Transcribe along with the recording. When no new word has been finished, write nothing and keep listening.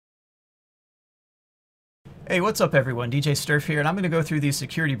Hey, what's up everyone? DJ Sterf here, and I'm going to go through these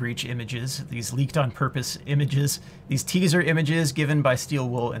security breach images, these leaked on purpose images, these teaser images given by Steel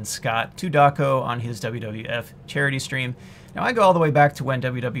Wool and Scott to Dawko on his WWF charity stream. Now, I go all the way back to when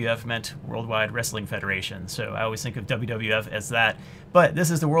WWF meant Worldwide Wrestling Federation, so I always think of WWF as that. But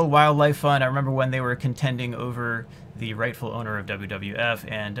this is the World Wildlife Fund. I remember when they were contending over the rightful owner of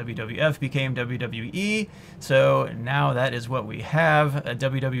WWF, and WWF became WWE, so now that is what we have, a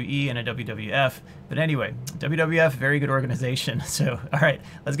WWE and a WWF. But anyway, WWF, very good organization. So, all right,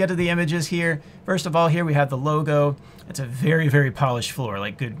 let's get to the images here. First of all, here we have the logo. It's a very, very polished floor,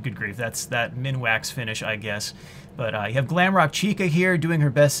 like good grief. That's that min-wax finish, I guess. But you have Glamrock Chica here doing her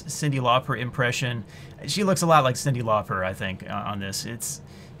best Cyndi Lauper impression. She looks a lot like Cyndi Lauper, I think, on this. It's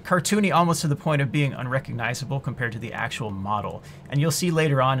cartoony almost to the point of being unrecognizable compared to the actual model. And you'll see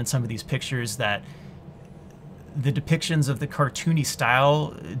later on in some of these pictures that the depictions of the cartoony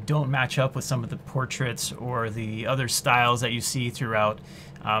style don't match up with some of the portraits or the other styles that you see throughout.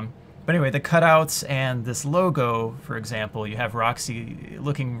 But anyway, the cutouts and this logo, for example, you have Roxy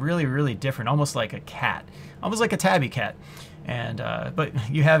looking really, really different, almost like a cat, almost like a tabby cat. And but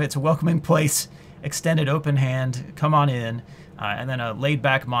you have It's a Welcoming Place, extended open hand, come on in, and then a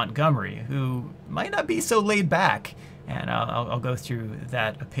laid-back Montgomery, who might not be so laid back. And I'll go through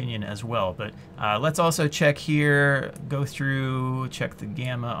that opinion as well. But let's also check here, go through, check the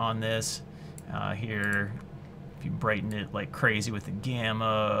gamma on this here. If you brighten it like crazy with the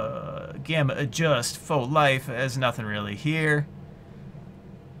gamma adjust, faux life, there's nothing really here.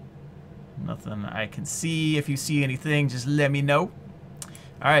 Nothing I can see. If you see anything, just let me know.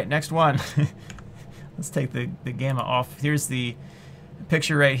 All right, next one. Let's take the gamma off. Here's the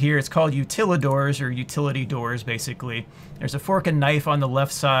picture right here. It's called utilidors, or utility doors, basically. There's a fork and knife on the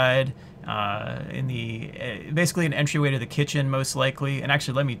left side, in the basically an entryway to the kitchen, most likely. And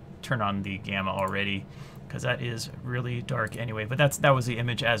actually, let me turn on the gamma already, because that is really dark anyway. But that was the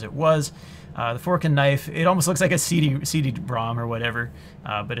image as it was. The fork and knife, it almost looks like a CD-ROM or whatever,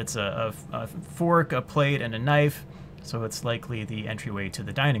 but it's a fork, a plate, and a knife. So it's likely the entryway to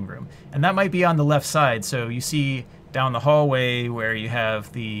the dining room. And that might be on the left side. So you see down the hallway where you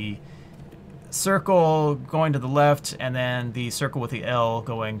have the circle going to the left, and then the circle with the L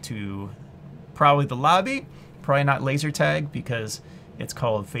going to probably the lobby. Probably not laser tag, because it's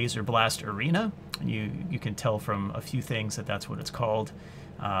called Phaser Blast Arena. And you can tell from a few things that that's what it's called.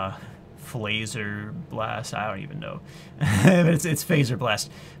 Phaser Blast, I don't even know. But it's Phaser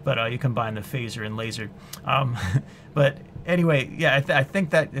Blast. But you combine the phaser and laser. But anyway, yeah, I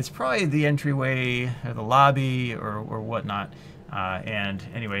think that it's probably the entryway or the lobby or whatnot. And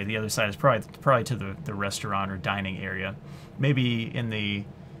anyway, the other side is probably to the restaurant or dining area. Maybe in the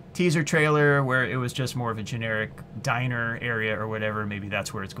teaser trailer where it was just more of a generic diner area or whatever, maybe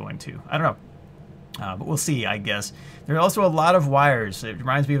that's where it's going to. I don't know. But we'll see, I guess. There are also a lot of wires. It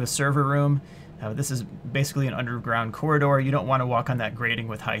reminds me of a server room. This is basically an underground corridor. You don't want to walk on that grating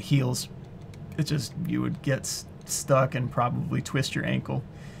with high heels. It's just, you would get stuck and probably twist your ankle.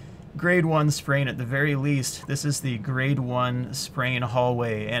 Grade 1 sprain at the very least. This is the Grade 1 sprain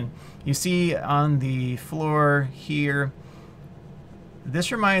hallway. And you see on the floor here,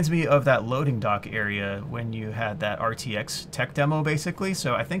 this reminds me of that loading dock area when you had that RTX tech demo, basically.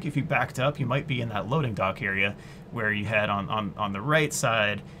 So I think if you backed up, you might be in that loading dock area where you had on the right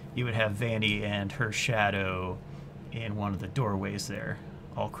side, you would have Vanny and her shadow in one of the doorways there,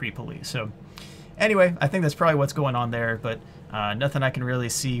 all creepily. So anyway, I think that's probably what's going on there, but nothing I can really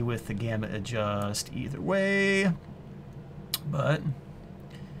see with the gamma adjust either way, but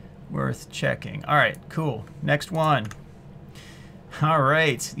worth checking. All right, cool. Next one. All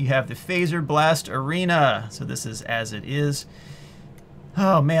right, you have the Phaser Blast Arena. So this is as it is.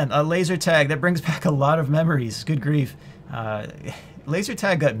 Oh man, a laser tag, that brings back a lot of memories. Good grief. Laser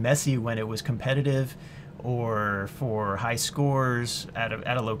tag got messy when it was competitive or for high scores at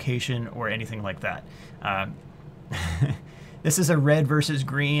a location or anything like that. This is a red versus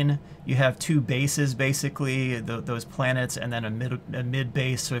green. You have two bases, basically, those planets, and then a mid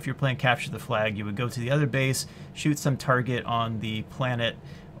base. So if you're playing Capture the Flag, you would go to the other base, shoot some target on the planet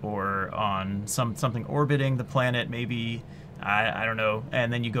or on something orbiting the planet, maybe, I don't know,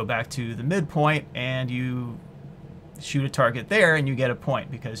 and then you go back to the midpoint and you shoot a target there and you get a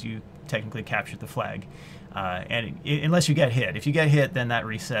point because you technically captured the flag. Unless you get hit. If you get hit, then that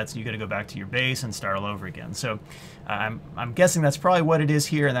resets. You got to go back to your base and start all over again. So I'm guessing that's probably what it is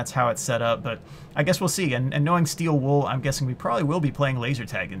here, and that's how it's set up. But I guess we'll see. And knowing Steel Wool, I'm guessing we probably will be playing laser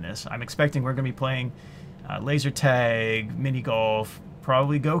tag in this. I'm expecting we're going to be playing laser tag, mini golf,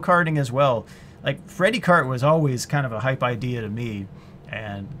 probably go karting as well. Like Freddy Kart was always kind of a hype idea to me.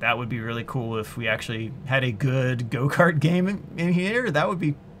 And that would be really cool if we actually had a good go-kart game in here. That would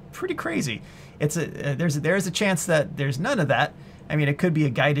be pretty crazy. It's there's a chance that there's none of that. I mean, it could be a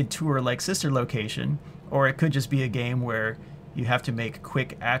guided tour like Sister Location, or it could just be a game where you have to make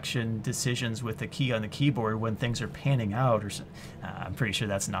quick action decisions with the key on the keyboard when things are panning out. Or I'm pretty sure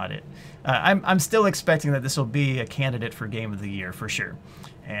that's not it. I'm still expecting that this will be a candidate for Game of the Year for sure.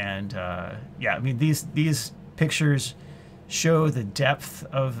 And yeah, I mean, these pictures show the depth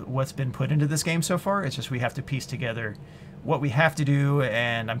of what's been put into this game so far. It's just we have to piece together what we have to do,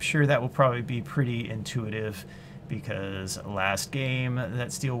 and I'm sure that will probably be pretty intuitive because last game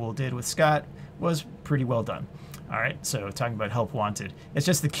that Steel Wool did with Scott was pretty well done. All right, so talking about Help Wanted, it's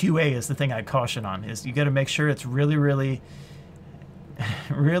just the QA is the thing I'd caution on. Is you got to make sure it's really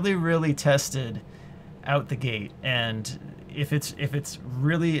tested out the gate, and if it's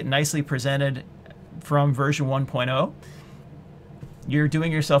really nicely presented from version 1.0, you're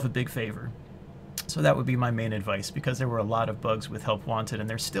doing yourself a big favor. So that would be my main advice, because there were a lot of bugs with Help Wanted, and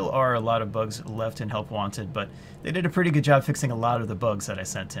there still are a lot of bugs left in Help Wanted, but they did a pretty good job fixing a lot of the bugs that I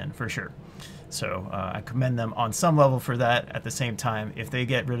sent in, for sure. So I commend them on some level for that. At the same time, if they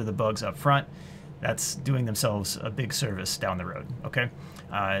get rid of the bugs up front, that's doing themselves a big service down the road, okay?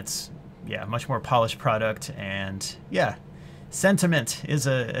 It's, yeah, much more polished product, and yeah, sentiment is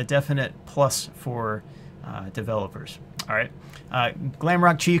a definite plus for developers. All right,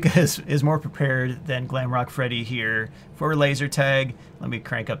 Glamrock Chica is more prepared than Glamrock Freddy here for laser tag. Let me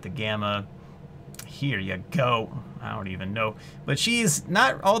crank up the gamma. Here you go. I don't even know, but she's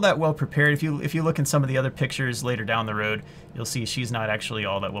not all that well prepared. If you look in some of the other pictures later down the road, you'll see she's not actually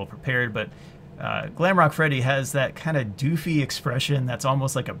all that well prepared. But Glamrock Freddy has that kind of doofy expression that's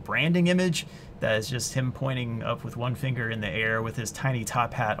almost like a branding image. That is just him pointing up with one finger in the air with his tiny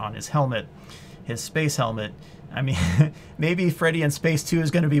top hat on his helmet, his space helmet. I mean, maybe Freddy in Space 2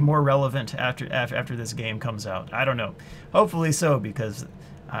 is going to be more relevant after this game comes out. I don't know. Hopefully so, because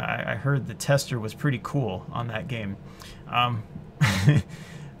I heard the tester was pretty cool on that game.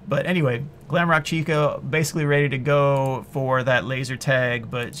 But anyway, Glamrock Chica basically ready to go for that laser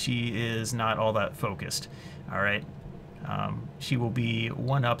tag, but she is not all that focused. All right. She will be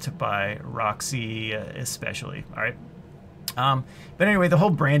one-upped by Roxy especially. All right. But anyway, the whole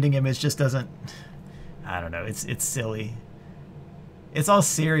branding image just doesn't... I don't know. It's silly. It's all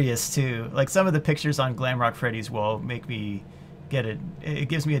serious too. Like some of the pictures on Glamrock Freddy's wall make me get it. It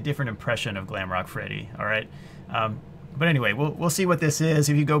gives me a different impression of Glamrock Freddy. All right. But anyway, we'll see what this is.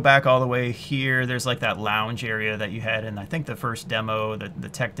 If you go back all the way here, there's like that lounge area that you had in, I think, the first demo, the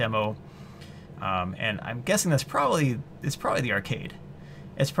tech demo. And I'm guessing it's probably the arcade.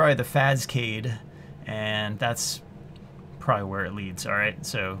 It's probably the Fazcade, and that's probably where it leads. All right,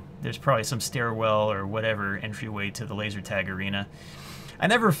 so there's probably some stairwell or whatever entryway to the laser tag arena. I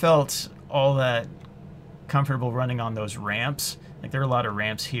never felt all that comfortable running on those ramps. Like, there are a lot of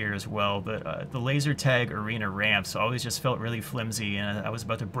ramps here as well, but the laser tag arena ramps always just felt really flimsy, and I was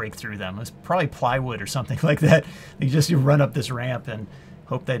about to break through them. It was probably plywood or something like that. You run up this ramp and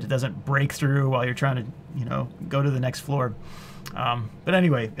hope that it doesn't break through while you're trying to, you know, go to the next floor. But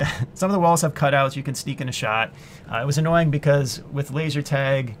anyway, some of the walls have cutouts. You can sneak in a shot. It was annoying because with laser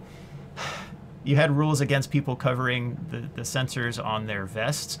tag, you had rules against people covering the sensors on their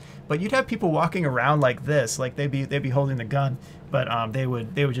vests, but you'd have people walking around like this, like they'd be holding the gun, but they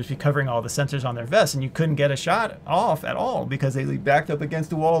would just be covering all the sensors on their vests, and you couldn't get a shot off at all because they backed up against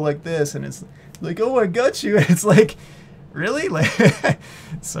the wall like this, and it's like, oh, I got you. It's like, really? Like,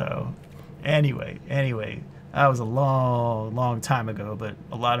 so anyway, that was a long time ago, but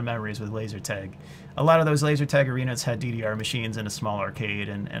a lot of memories with laser tag. A lot of those laser tag arenas had DDR machines in a small arcade,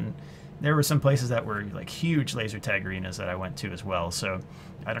 and there were some places that were like huge laser tag arenas that I went to as well. So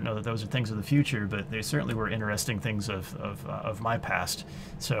I don't know that those are things of the future, but they certainly were interesting things of my past.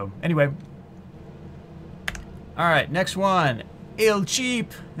 So anyway, all right, next one, El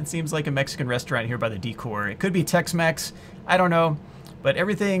Cheap. It seems like a Mexican restaurant here by the decor. It could be Tex-Mex, I don't know, but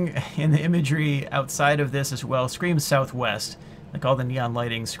everything in the imagery outside of this as well screams Southwest. Like all the neon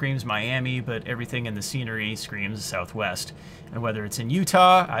lighting screams Miami, but everything in the scenery screams Southwest. And whether it's in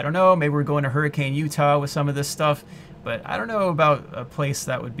Utah, I don't know. Maybe we're going to Hurricane Utah with some of this stuff. But I don't know about a place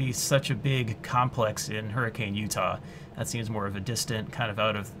that would be such a big complex in Hurricane Utah. That seems more of a distant, kind of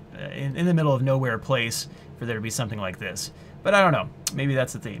out of, in the middle of nowhere place for there to be something like this. But I don't know. Maybe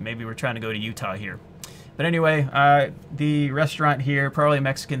that's the theme. Maybe we're trying to go to Utah here. But anyway, the restaurant here, probably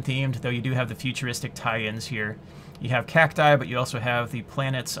Mexican themed, though you do have the futuristic tie-ins here. You have cacti, but you also have the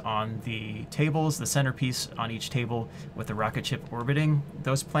planets on the tables, the centerpiece on each table with the rocket ship orbiting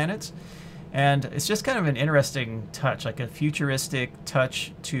those planets. And it's just kind of an interesting touch, like a futuristic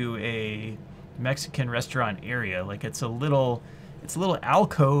touch to a Mexican restaurant area. Like it's a little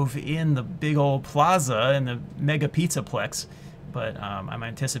alcove in the big old plaza in the mega pizzaplex. But I'm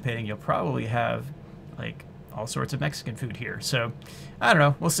anticipating you'll probably have like all sorts of Mexican food here. So I don't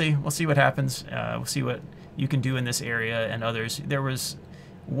know. We'll see. We'll see what happens. We'll see what you can do in this area and others. There was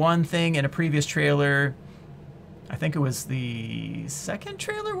one thing in a previous trailer. I think it was the second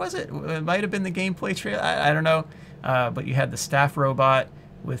trailer, was it? It might have been the gameplay trailer. I don't know. But you had the staff robot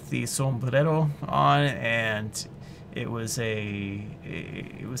with the sombrero on, and it was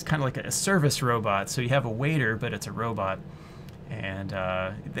kind of like a service robot. So you have a waiter, but it's a robot. And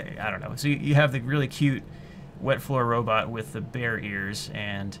I don't know. So you have the really cute wet floor robot with the bear ears.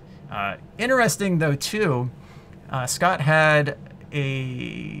 And interesting though too, Scott had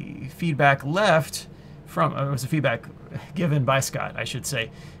a feedback left from, it was a feedback given by Scott, I should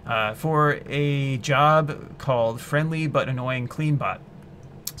say, for a job called Friendly But Annoying Cleanbot.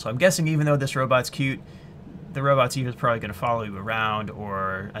 So I'm guessing even though this robot's cute, the robot's either probably going to follow you around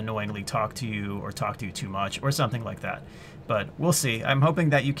or annoyingly talk to you or talk to you too much or something like that. But we'll see. I'm hoping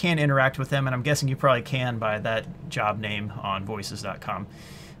that you can interact with them, and I'm guessing you probably can by that job name on voices.com.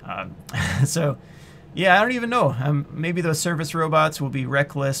 So yeah, I don't even know. Maybe those service robots will be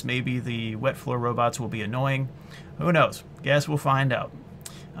reckless. Maybe the wet floor robots will be annoying. Who knows? Guess we'll find out.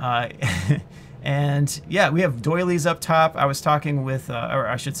 And yeah, we have doilies up top. I was talking with, or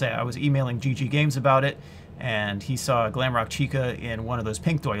I should say, I was emailing GG Games about it, and he saw Glamrock Chica in one of those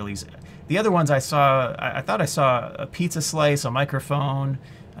pink doilies. The other ones I saw, I thought I saw a pizza slice, a microphone,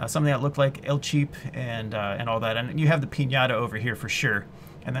 something that looked like El Cheap, and all that. And you have the piñata over here for sure.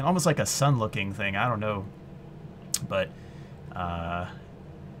 And then almost like a sun-looking thing. I don't know. But,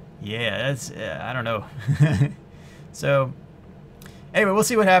 yeah, that's, I don't know. So, anyway, we'll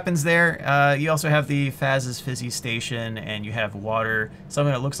see what happens there. You also have the Faz's Fizzy Station, and you have water.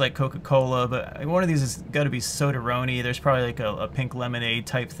 Something that looks like Coca-Cola, but one of these is got to be Soda-Roni. There's probably like a pink lemonade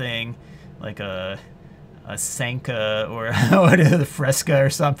type thing, like a Sanka or the Fresca or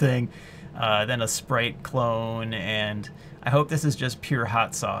something. Then a Sprite clone, and I hope this is just pure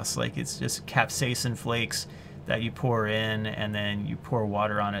hot sauce. Like it's just capsaicin flakes that you pour in, and then you pour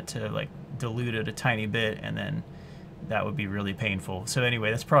water on it to like dilute it a tiny bit, and then that would be really painful. So anyway,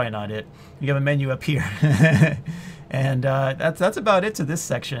 that's probably not it. You have a menu up here. And that's about it to this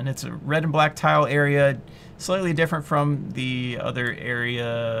section. It's a red and black tile area, slightly different from the other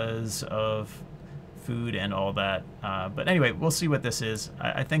areas of food and all that. But anyway, we'll see what this is.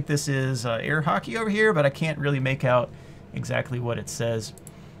 I think this is air hockey over here, but I can't really make out exactly what it says.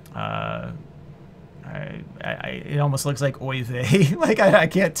 It almost looks like oy vey. Like I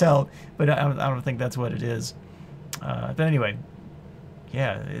can't tell, but I don't think that's what it is. But anyway,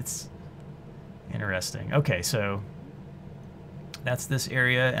 yeah, it's interesting. Okay, so that's this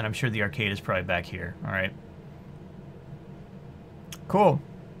area, and I'm sure the arcade is probably back here. All right. Cool.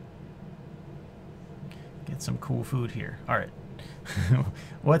 Get some cool food here. All right.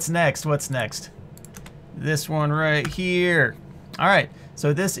 What's next? What's next? This one right here. All right.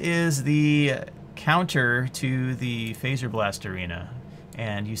 So this is the counter to the Phaser Blast Arena.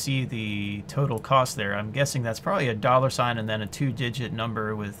 And you see the total cost there. I'm guessing that's probably a $sign and then a 2-digit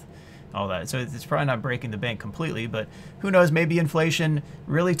number with all that. So it's probably not breaking the bank completely, but who knows, maybe inflation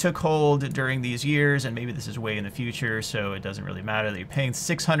really took hold during these years, and maybe this is way in the future, so it doesn't really matter that you're paying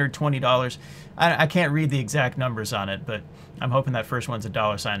 $620. I can't read the exact numbers on it, but I'm hoping that first one's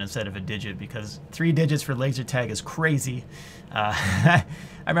a $sign instead of a digit, because 3 digits for laser tag is crazy. I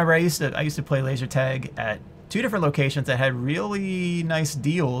remember I used to play laser tag at 2 different locations that had really nice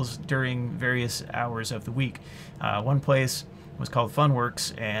deals during various hours of the week. One place was called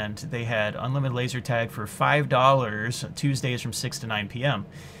Funworks, and they had unlimited laser tag for $5 Tuesdays from 6 to 9 p.m.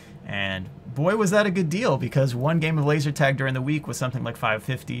 And boy, was that a good deal, because one game of laser tag during the week was something like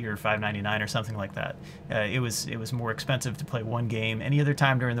 $5.50 or $5.99 or something like that. It was more expensive to play one game any other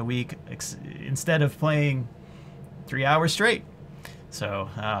time during the week instead of playing 3 hours straight. So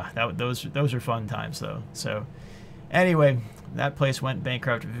those are fun times though. So anyway, that place went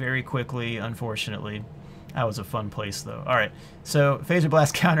bankrupt very quickly, unfortunately. That was a fun place though. All right, so Phaser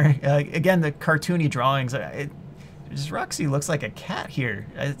Blast counter. Again, the cartoony drawings. Just Roxy looks like a cat here.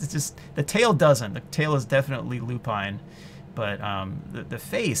 It's just the tail doesn't. The tail is definitely lupine, but the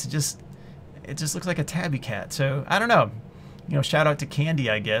face it just looks like a tabby cat. So I don't know. You know, shout out to Candy,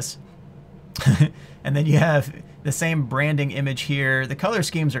 I guess. And then you have the same branding image here. The color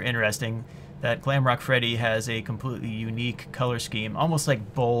schemes are interesting. That Glamrock Freddy has a completely unique color scheme, almost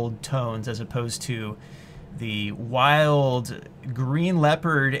like bold tones as opposed to the wild green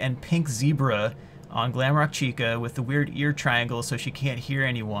leopard and pink zebra on Glamrock Chica with the weird ear triangle so she can't hear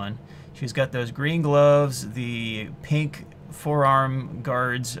anyone. She's got those green gloves, the pink forearm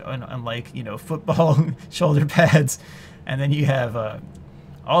guards, unlike, you know, football shoulder pads. And then you have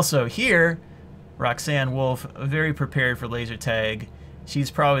also here, Roxanne Wolf, very prepared for laser tag. She's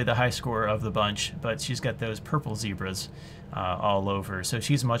probably the high scorer of the bunch, but she's got those purple zebras all over. So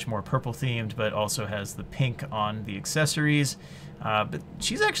she's much more purple themed, but also has the pink on the accessories. But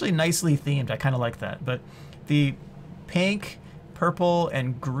she's actually nicely themed. I kind of like that. But the pink, purple,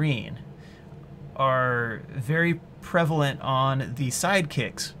 and green are very prevalent on the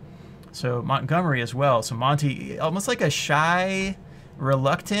sidekicks. So Montgomery as well. So Monty, almost like a shy,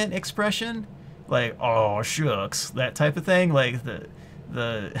 reluctant expression. Like, oh, shucks, that type of thing. Like the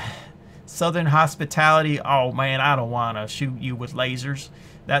Southern hospitality, oh man, I don't want to shoot you with lasers,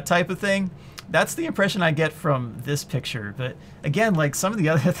 that type of thing. That's the impression I get from this picture. But again, like some of the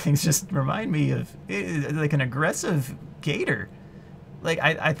other things just remind me of like an aggressive gator. Like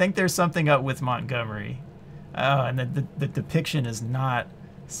I think there's something up with Montgomery. And the depiction is not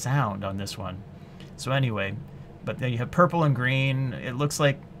sound on this one. So anyway, but then you have purple and green. It looks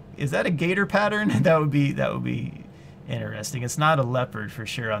like, is that a gator pattern? That would be interesting. It's not a leopard for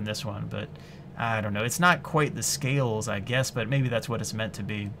sure on this one, but I don't know. It's not quite the scales, I guess, but maybe that's what it's meant to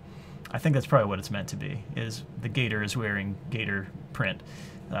be. I think that's probably what it's meant to be, is the gator is wearing gator print.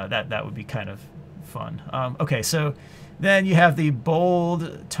 That would be kind of fun. Okay, so then you have the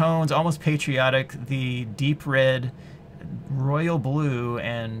bold tones, almost patriotic, the deep red, royal blue,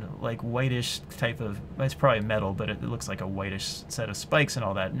 and like whitish type of, it's probably metal, but it looks like a whitish set of spikes and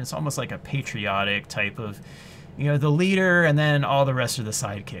all that. And it's almost like a patriotic type of, you know, the leader and then all the rest of the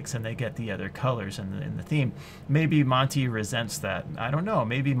sidekicks, and they get the other colors in the theme. Maybe Monty resents that. I don't know.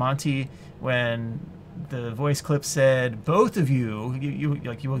 Maybe Monty, when the voice clip said, both of you, you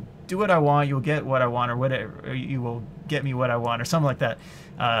will do what I want, you will get what I want, or whatever, or you will get me what I want, or something like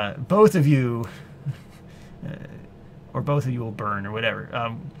that. Both of you, or both of you will burn, or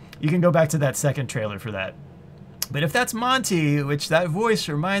whatever. You can go back to that second trailer for that. But if that's Monty, which that voice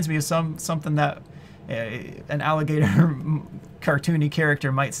reminds me of something that an alligator cartoony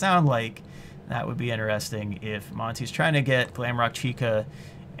character might sound like, that would be interesting if Monty's trying to get Glamrock Chica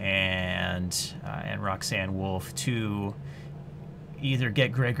and Roxanne Wolf to either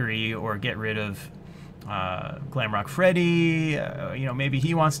get Gregory or get rid of Glamrock Freddy. You know, maybe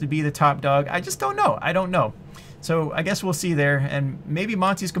he wants to be the top dog. I just don't know. I don't know. So I guess we'll see there, and maybe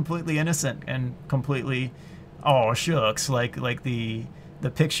Monty's completely innocent and completely, oh shucks, like the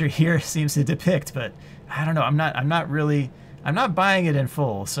picture here seems to depict. But I don't know. I'm not buying it in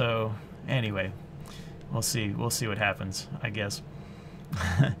full. So anyway, we'll see. We'll see what happens, I guess.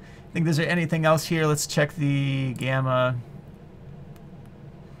 I think there's anything else here. Let's check the gamma.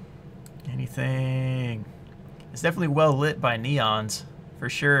 Anything? It's definitely well lit by neons, for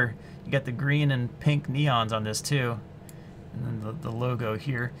sure. You got the green and pink neons on this too. And then the logo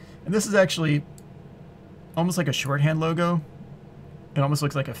here. And this is actually almost like a shorthand logo. It almost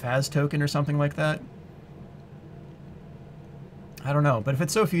looks like a Faz token or something like that. I don't know, but if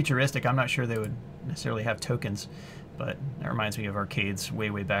it's so futuristic, I'm not sure they would necessarily have tokens. But that reminds me of arcades way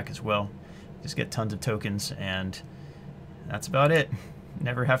back as well. Just get tons of tokens, and that's about it.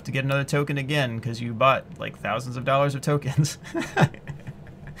 Never have to get another token again because you bought like thousands of dollars of tokens.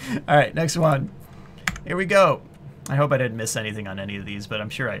 All right, next one. Here we go. I hope I didn't miss anything on any of these, but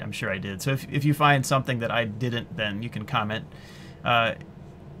I'm sure I did. So if you find something that I didn't, then you can comment. And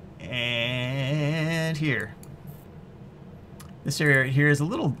here, this area here is a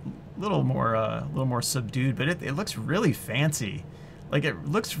little more subdued, but it looks really fancy. Like, it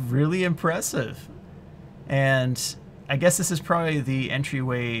looks really impressive. And I guess this is probably the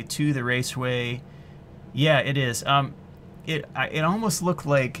entryway to the raceway. Yeah, it is. It almost looked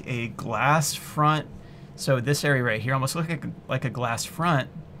like a glass front. So this area right here almost looked like a glass front,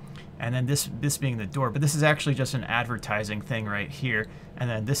 and then this being the door. But this is actually just an advertising thing right here. And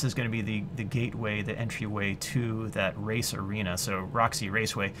then this is going to be the gateway, the entryway to that race arena. So Roxy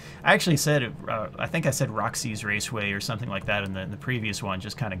Raceway. I actually said, I think I said Roxy's Raceway or something like that in the previous one,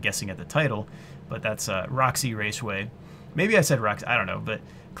 just kind of guessing at the title. But that's Roxy Raceway. Maybe I said Roxy, I don't know, but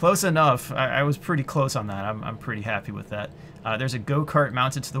close enough. I was pretty close on that. I'm pretty happy with that. There's a Go Kart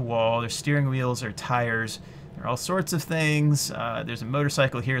mounted to the wall. There's steering wheels or tires. There are all sorts of things. There's a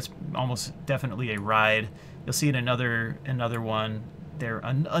motorcycle here. It's almost definitely a ride. You'll see in another one.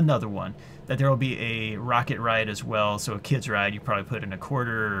 Another one that there will be a rocket ride as well. So a kid's ride, you probably put in a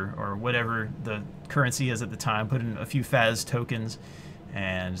quarter or whatever the currency is at the time. Put in a few Faz tokens,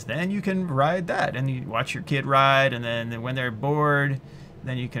 And then you can ride that, and you watch your kid ride, and then when they're bored,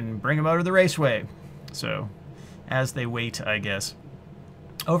 then you can bring them out of the raceway. So, as they wait, I guess.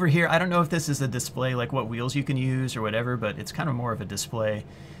 Over here, I don't know if this is a display, like what wheels you can use or whatever, but it's kind of more of a display.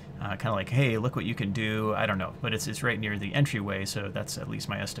 Kind of like, hey, look what you can do. I don't know, but it's right near the entryway, so that's at least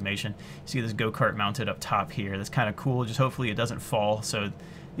my estimation. See this go-kart mounted up top here. That's kind of cool. Just hopefully it doesn't fall. So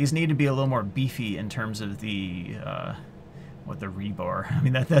these need to be a little more beefy in terms of the the rebar. I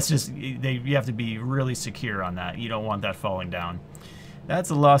mean, that's just, you have to be really secure on that. You don't want that falling down. That's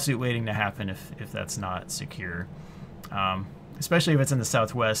a lawsuit waiting to happen if that's not secure. Especially if it's in the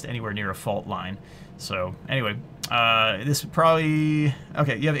Southwest, anywhere near a fault line. So anyway, this probably,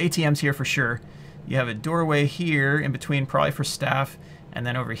 okay, you have ATMs here for sure. You have a doorway here in between, probably for staff, and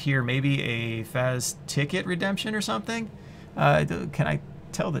then over here maybe a Faz ticket redemption or something. Can I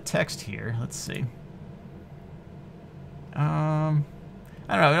tell the text here? Let's see. I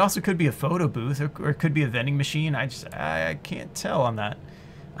don't know. It also could be a photo booth, or it could be a vending machine. I can't tell on that.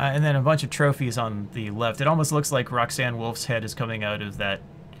 And then a bunch of trophies on the left. It almost looks like Roxanne Wolf's head is coming out of that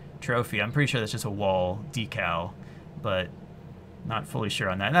trophy. I'm pretty sure that's just a wall decal, but not fully sure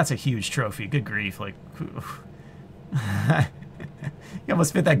on that. And that's a huge trophy. Good grief! Like, you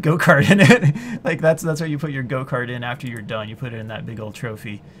almost fit that go-kart in it. Like that's where you put your go-kart in after you're done. You put it in that big old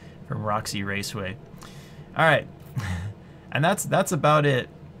trophy from Roxy Raceway. All right. And that's about it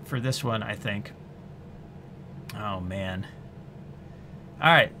for this one, I think. Oh, man. All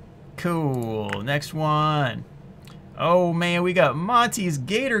right. Cool. Next one. Oh, man, we got Monty's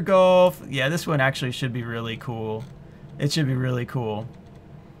Gator Golf. Yeah, this one actually should be really cool. It should be really cool.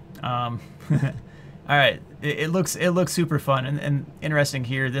 All right. It looks super fun. And interesting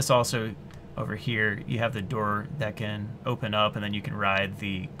here, this also, over here, you have the door that can open up, and then you can ride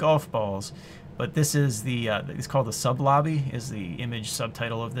the golf balls. But this is the, it's called the sub lobby, is the image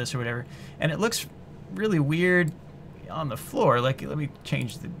subtitle of this or whatever. And it looks really weird on the floor. Like, let me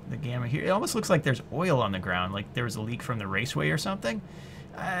change the gamma here. It almost looks like there's oil on the ground, like there was a leak from the raceway or something.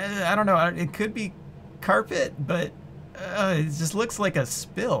 I don't know. It could be carpet, but it just looks like a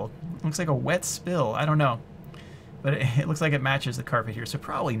spill. It looks like a wet spill. I don't know. But it looks like it matches the carpet here, so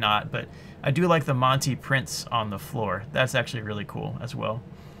probably not. But I do like the Monty prints on the floor. That's actually really cool as well.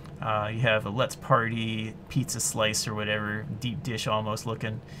 You have a Let's Party pizza slice or whatever, deep dish almost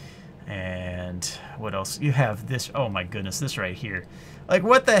looking. And what else? You have this, oh my goodness, this right here. Like,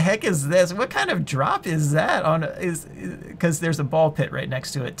 what the heck is this? What kind of drop is that on? Because there's a ball pit right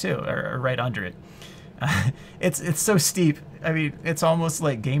next to it too, or right under it. It's so steep. I mean, it's almost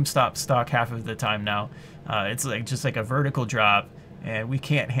like GameStop stock half of the time now. It's like just like a vertical drop, and we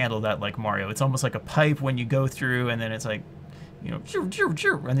can't handle that like Mario. It's almost like a pipe when you go through, and then it's like, you know,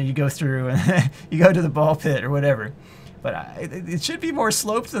 and then you go through and you go to the ball pit or whatever. But it should be more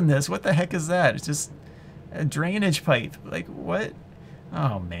sloped than this. What the heck is that? It's just a drainage pipe. Like, what?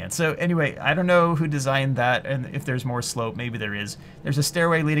 Oh, man. So anyway, I don't know who designed that, and if there's more slope. Maybe there is. There's a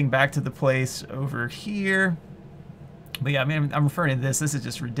stairway leading back to the place over here. But yeah, I mean, I'm referring to this. This is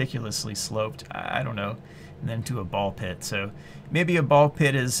just ridiculously sloped. I don't know. And then to a ball pit. So maybe a ball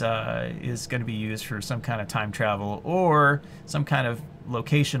pit is going to be used for some kind of time travel or some kind of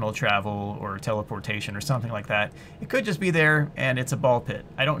locational travel or teleportation or something like that. It could just be there and it's a ball pit.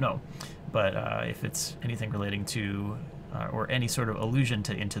 I don't know. But if it's anything relating to or any sort of allusion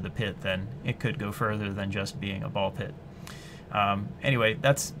to Into the Pit, then it could go further than just being a ball pit. Anyway,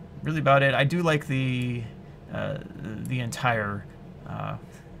 that's really about it. I do like the entire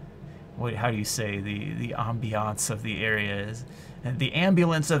how do you say, the ambiance of the area is, the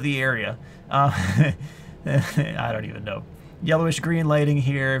ambulance of the area. I don't even know. Yellowish green lighting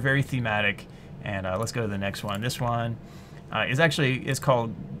here, very thematic. And let's go to the next one. This one is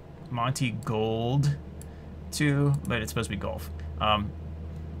called Monty Gold 2, but it's supposed to be golf. And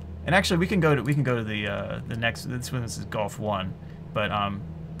actually, we can go to the next. This one is Golf 1, but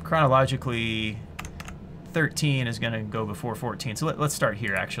chronologically, 13 is going to go before 14. So let's start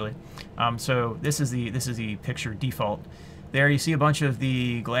here actually. So this is the picture default. There you see a bunch of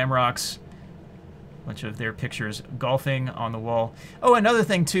the Glamrocks, bunch of their pictures golfing on the wall. Oh, another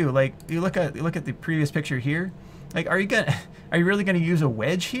thing too, like you look at the previous picture here. Like, are you really gonna use a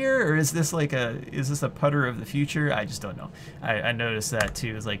wedge here, or is this a putter of the future? I just don't know. I noticed that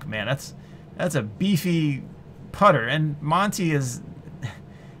too. It's like, man, that's a beefy putter, and Monty is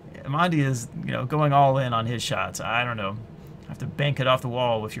going all in on his shots. I don't know. Have to bank it off the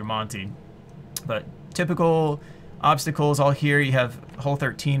wall with your Monty. But typical obstacles all here. You have hole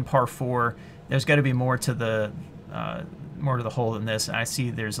 13, par 4. There's got to be more to the more to the hole than this. I see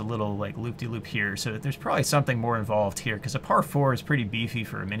there's a little like loop-de-loop here, so there's probably something more involved here because a par 4 is pretty beefy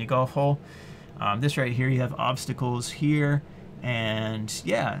for a mini golf hole. This right here, you have obstacles here, and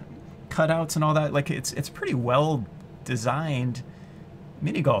yeah, cutouts and all that. Like it's pretty well designed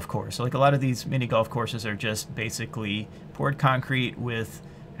mini golf course. So like a lot of these mini golf courses are just basically poured concrete with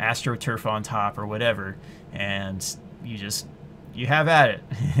AstroTurf on top or whatever, and you have at it,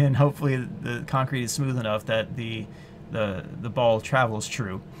 and hopefully the concrete is smooth enough that the ball travels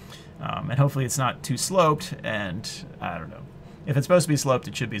true, and hopefully it's not too sloped. And I don't know, if it's supposed to be sloped,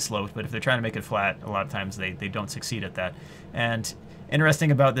 it should be sloped, but if they're trying to make it flat, a lot of times they don't succeed at that. And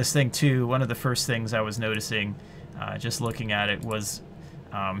interesting about this thing too, one of the first things I was noticing just looking at it was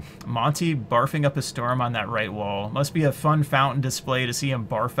Monty barfing up a storm on that right wall. Must be a fun fountain display to see him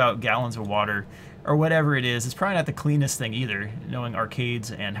barf out gallons of water or whatever it is. It's probably not the cleanest thing either, knowing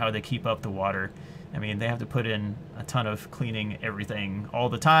arcades and how they keep up the water. I mean, they have to put in a ton of cleaning everything all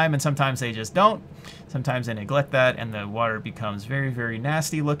the time, and sometimes they just don't. Sometimes they neglect that, and the water becomes very, very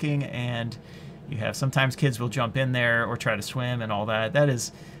nasty looking, and you have sometimes kids will jump in there or try to swim and all that. That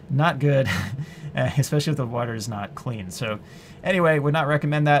is not good, especially if the water is not clean. So anyway, would not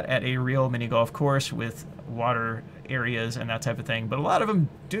recommend that at a real mini golf course with water areas and that type of thing, but a lot of them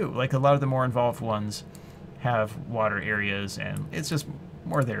do. Like a lot of the more involved ones have water areas, and it's just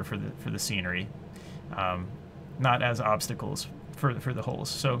more there for the scenery, not as obstacles for the holes.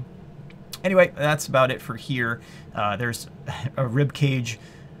 So anyway, that's about it for here. There's a rib cage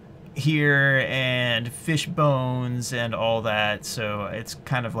here and fish bones and all that, so it's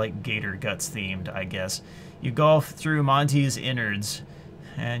kind of like gator guts themed, I guess. You golf through Monty's innards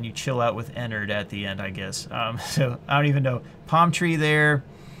and you chill out with Ennard at the end, I guess. So I don't even know. Palm tree there.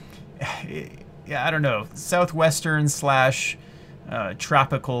 Yeah, I don't know. Southwestern slash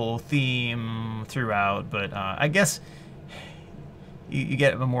tropical theme throughout, but I guess you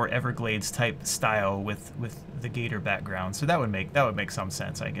get a more Everglades type style with the gator background. So that would make some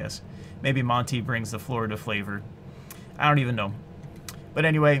sense, I guess. Maybe Monty brings the Florida flavor. I don't even know. But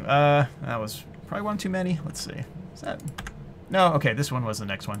anyway, that was probably one too many. Let's see. Is that? No, okay, this one was the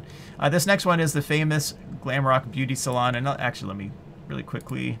next one. This next one is the famous Glamrock Beauty Salon. And actually, let me really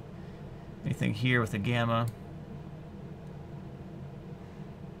quickly, anything here with the gamma.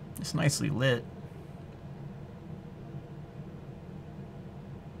 It's nicely lit.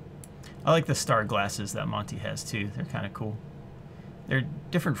 I like the star glasses that Monty has too. They're kind of cool. They're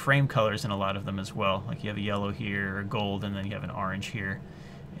different frame colors in a lot of them as well. Like you have a yellow here, a gold, and then you have an orange here.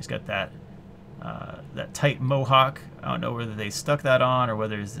 He's got that that tight mohawk. I don't know whether they stuck that on or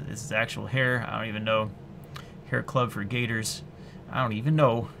whether it's his actual hair. I don't even know. Hair club for gators. I don't even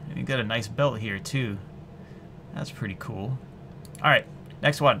know. And you got a nice belt here too. That's pretty cool. All right,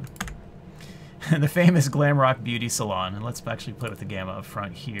 next one. The famous Glamrock Beauty Salon. And let's actually play with the gamma up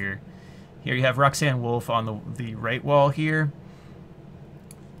front here. Here you have Roxanne Wolf on the right wall here,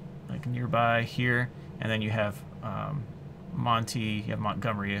 like nearby here, and then you have Monty, you have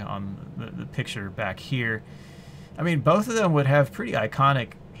Montgomery on the picture back here. I mean, both of them would have pretty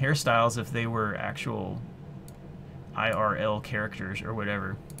iconic hairstyles if they were actual IRL characters or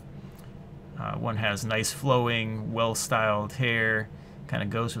whatever. One has nice flowing, well-styled hair, kind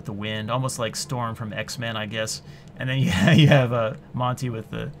of goes with the wind, almost like Storm from X-Men, I guess. And then you have Monty with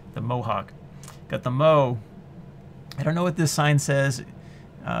the mohawk. Got the mo. I don't know what this sign says.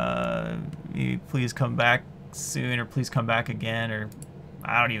 Please come back soon, or please come back again, or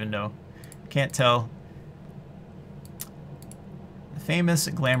I don't even know. Can't tell. The famous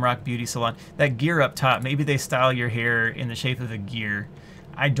Glamrock Beauty Salon. That gear up top, maybe they style your hair in the shape of a gear.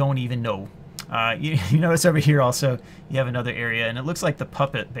 I don't even know. You notice over here also, you have another area, and it looks like the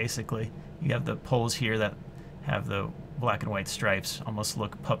puppet, basically. You have the poles here that have the black and white stripes, almost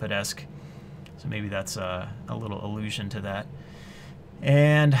look puppet-esque. So maybe that's a little allusion to that.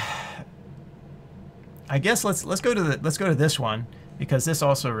 And I guess let's go to this one, because this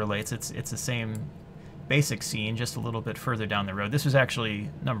also relates. It's the same basic scene, just a little bit further down the road. This was actually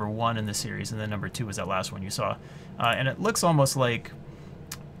number 1 in the series, and then number 2 was that last one you saw. And it looks almost like,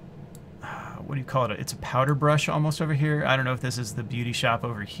 what do you call it? It's a powder brush almost over here. I don't know if this is the beauty shop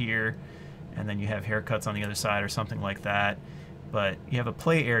over here, and then you have haircuts on the other side or something like that. But you have a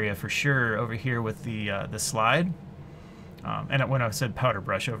play area for sure over here with the slide. And when I said powder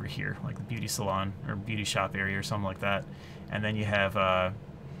brush, over here, like the beauty salon or beauty shop area or something like that. And then you have,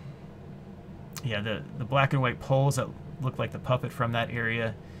 yeah, the black and white poles that look like the puppet from that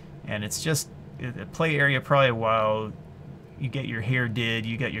area. And it's just a play area probably while you get your hair did.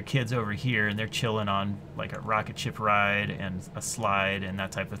 You got your kids over here, and they're chilling on like a rocket ship ride and a slide and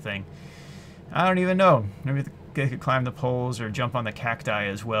that type of thing. I don't even know. Maybe they could climb the poles or jump on the cacti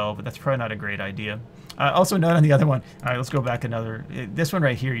as well, but that's probably not a great idea. Also note on the other one, all right, let's go back another. This one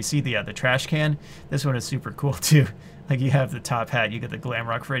right here, you see the trash can? This one is super cool too. Like you have the top hat, you get the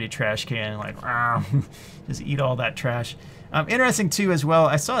Glamrock Freddy trash can, like just eat all that trash. Interesting too as well,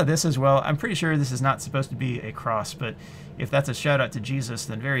 I saw this as well. I'm pretty sure this is not supposed to be a cross, but if that's a shout out to Jesus,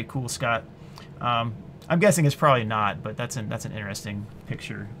 then very cool, Scott. I'm guessing it's probably not, but that's an interesting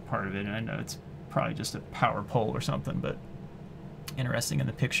picture part of it, and I know it's probably just a power pole or something, but interesting in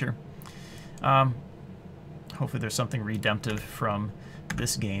the picture. Hopefully there's something redemptive from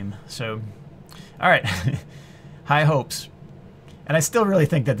this game. So, all right, high hopes. And I still really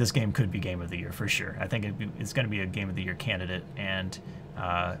think that this game could be Game of the Year for sure. I think it's going to be a Game of the Year candidate, and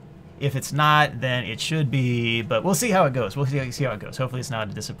if it's not, then it should be, but we'll see how it goes. We'll see how it goes. Hopefully it's not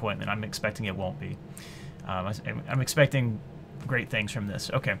a disappointment. I'm expecting it won't be. I'm expecting great things from this.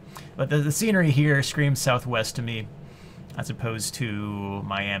 Okay, but the scenery here screams Southwest to me, as opposed to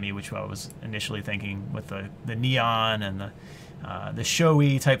Miami, which I was initially thinking with the neon and the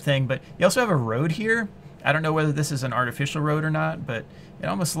showy type thing. But you also have a road here. I don't know whether this is an artificial road or not, but it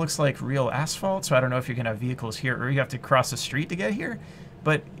almost looks like real asphalt, so I don't know if you can have vehicles here or you have to cross the street to get here.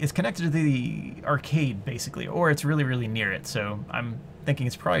 But it's connected to the arcade, basically, or it's really, really near it, so I'm thinking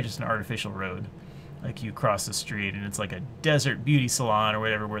it's probably just an artificial road. Like you cross the street and it's like a desert beauty salon or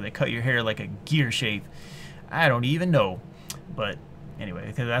whatever where they cut your hair like a gear shape. I don't even know. But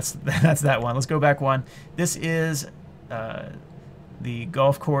anyway, that's that one. Let's go back one. This is the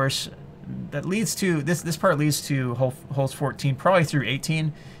golf course that leads to, this part leads to holes 14, probably through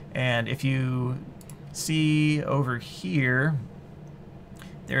 18. And if you see over here,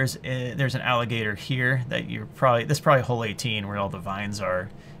 there's an alligator here that this is probably hole 18 where all the vines are.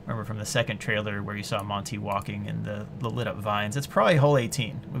 Remember from the second trailer where you saw Monty walking in the lit up vines. It's probably hole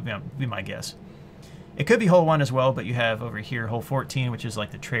 18 would be my guess. It could be hole 1 as well, but you have over here hole 14, which is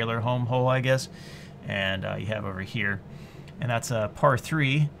like the trailer home hole, I guess. And you have over here, and that's a par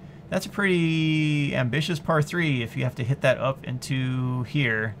 3. That's a pretty ambitious par 3 if you have to hit that up into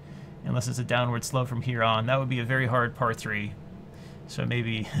here, unless it's a downward slope from here on. That would be a very hard par 3. So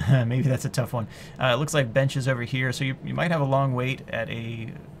maybe maybe that's a tough one. It looks like benches over here, so you might have a long wait at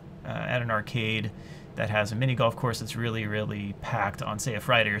an arcade that has a mini golf course that's really, really packed on, say, a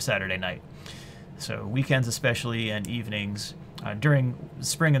Friday or Saturday night. So weekends especially, and evenings, during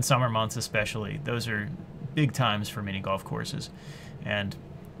spring and summer months especially, those are big times for mini golf courses. And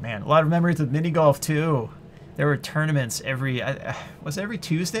man, a lot of memories with mini golf too. There were tournaments was it every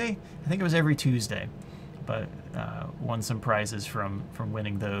Tuesday? I think it was every Tuesday. But won some prizes from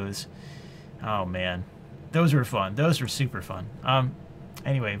winning those. Oh man, those were fun. Those were super fun.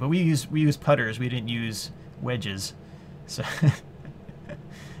 Anyway, but we used putters. We didn't use wedges. So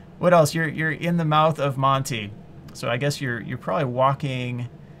what else? You're in the mouth of Monty. So I guess you're probably walking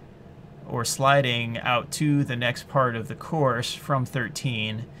or sliding out to the next part of the course from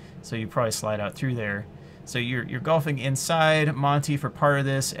 13. So you probably slide out through there. So you're golfing inside Monty for part of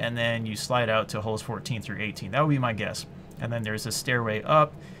this, and then you slide out to holes 14 through 18. That would be my guess. And then there's a stairway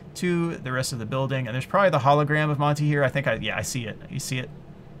up to the rest of the building, and there's probably the hologram of Monty here. I think I see it. You see it?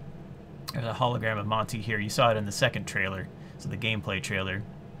 There's a hologram of Monty here. You saw it in the second trailer, so the gameplay trailer,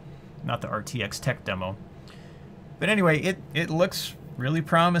 not the RTX tech demo. But anyway, it looks really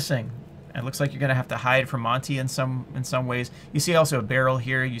promising. It looks like you're gonna have to hide from Monty in some ways. You see also a barrel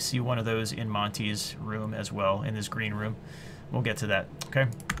here. You see one of those in Monty's room as well, in this green room. We'll get to that. Okay.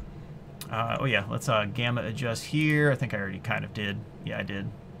 Oh yeah, let's gamma adjust here. I think I already kind of did. Yeah, I did.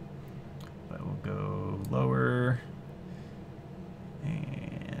 But we'll go lower,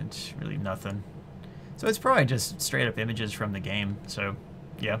 and really nothing. So it's probably just straight up images from the game. So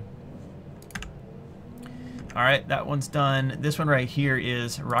yeah. All right, that one's done. This one right here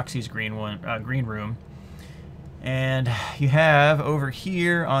is Roxy's green room. And you have over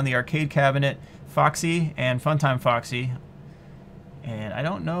here on the arcade cabinet, Foxy and Funtime Foxy. And I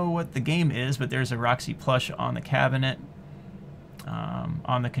don't know what the game is, but there's a Roxy plush on the cabinet,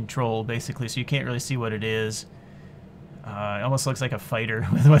 on the control, basically, so you can't really see what it is. It almost looks like a fighter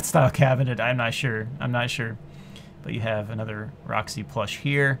with what style cabinet, I'm not sure. But you have another Roxy plush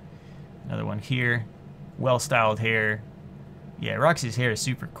here, another one here. Well-styled hair. Yeah, Roxy's hair is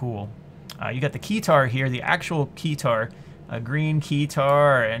super cool. You got the keytar here, the actual keytar, a green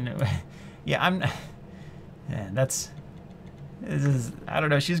keytar, and yeah, man, I don't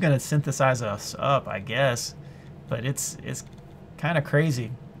know, she's gonna synthesize us up, I guess, but it's kind of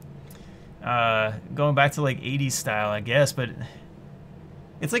crazy. Going back to like 80s style, I guess, but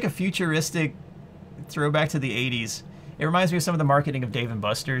it's like a futuristic throwback to the 80s. It reminds me of some of the marketing of Dave &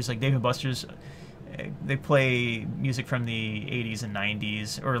 Buster's. Like Dave & Buster's, they play music from the 80s and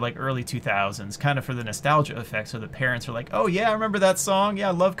 90s or like early 2000s, kind of for the nostalgia effect. So the parents are like, oh yeah, I remember that song. Yeah,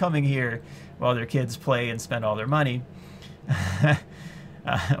 I love coming here, while their kids play and spend all their money.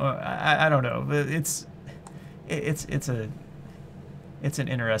 I don't know, but it's an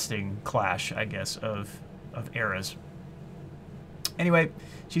interesting clash, I guess, of eras. Anyway,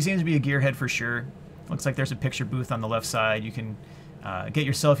 she seems to be a gearhead for sure. Looks like there's a picture booth on the left side. You can get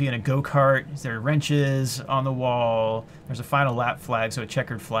your selfie in a Go Kart. There are wrenches on the wall. There's a final lap flag, so a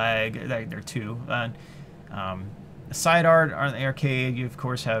checkered flag. There are two. Side art on the arcade, you of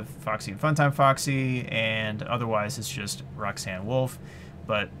course have Foxy and Funtime Foxy, and otherwise it's just Roxanne Wolf.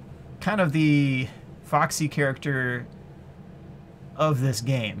 But kind of the Foxy character of this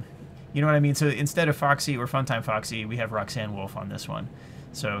game. You know what I mean? So instead of Foxy or Funtime Foxy, we have Roxanne Wolf on this one.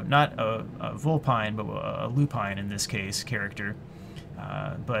 So not a Vulpine, but a Lupine in this case character.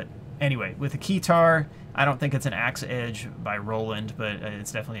 But anyway, with a keytar, I don't think it's an Axe Edge by Roland, but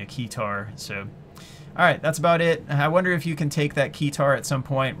it's definitely a keytar. So, all right, that's about it. I wonder if you can take that keytar at some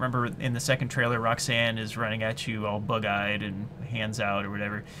point. Remember in the second trailer, Roxanne is running at you all bug-eyed and hands out or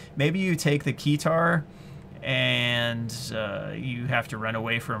whatever. Maybe you take the keytar and you have to run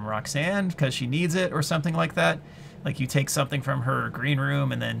away from Roxanne because she needs it or something like that. Like you take something from her green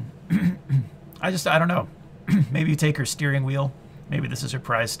room and then I don't know. Maybe you take her steering wheel. Maybe this is her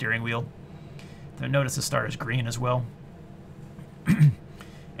prize steering wheel. Notice the star is green as well.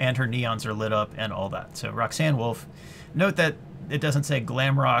 And her neons are lit up and all that. So Roxanne Wolf. Note that it doesn't say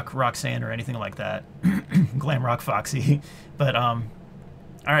Glamrock Roxanne or anything like that. Glamrock Foxy. But all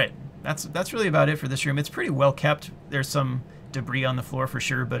right, that's really about it for this room. It's pretty well kept. There's some debris on the floor for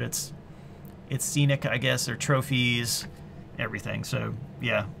sure, but it's scenic, I guess, or trophies, everything. So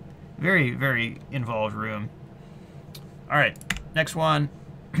yeah, very, very involved room. All right, next one.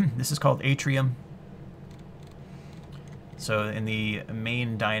 This is called Atrium. So in the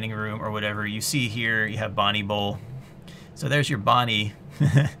main dining room or whatever, you see here, you have Bonnie Bowl. So there's your Bonnie.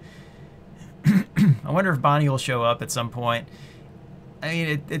 I wonder if Bonnie will show up at some point. I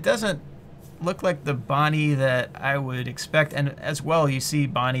mean, it doesn't look like the Bonnie that I would expect. And as well, you see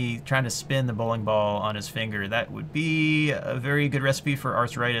Bonnie trying to spin the bowling ball on his finger. That would be a very good recipe for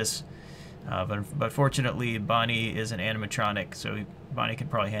arthritis. But fortunately, Bonnie is an animatronic, so Bonnie can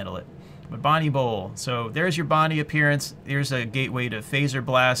probably handle it. But Bonnie Bowl. So there's your Bonnie appearance. There's a gateway to Phaser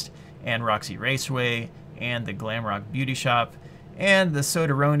Blast and Roxy Raceway and the Glamrock Beauty Shop and the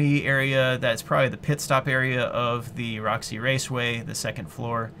Sodaroni area. That's probably the pit stop area of the Roxy Raceway, the second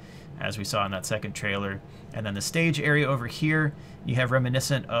floor, as we saw in that second trailer. And then the stage area over here, you have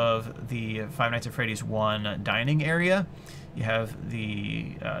reminiscent of the Five Nights at Freddy's 1 dining area. You have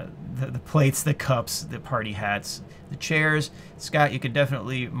the plates, the cups, the party hats, the chairs. Scott, you could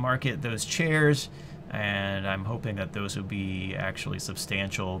definitely market those chairs, and I'm hoping that those will be actually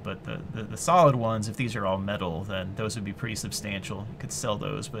substantial. But the solid ones, if these are all metal, then those would be pretty substantial. You could sell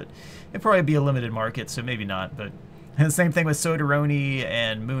those, but it'd probably be a limited market, so maybe not. But and the same thing with Sodaroni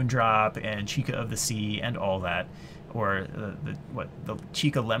and Moondrop and Chica of the Sea and all that. Or the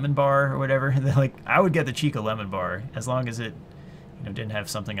Chica Lemon Bar or whatever. Like, I would get the Chica Lemon Bar as long as it, didn't have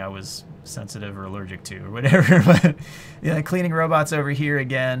something I was sensitive or allergic to or whatever. But yeah, cleaning robots over here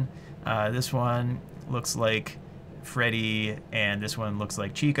again. This one looks like Freddy, and this one looks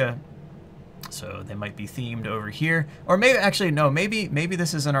like Chica. So they might be themed over here. Or maybe, actually, no, maybe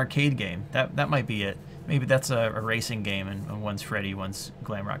this is an arcade game. That might be it. Maybe that's a racing game, and one's Freddy, one's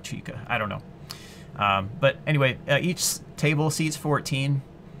Glamrock Chica. I don't know. But anyway, each table seats 14.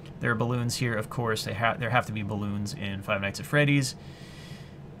 There are balloons here, of course. There have to be balloons in Five Nights at Freddy's.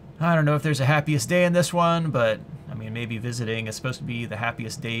 I don't know if there's a happiest day in this one, but I mean, maybe visiting is supposed to be the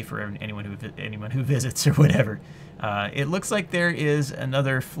happiest day for anyone who visits or whatever. It looks like there is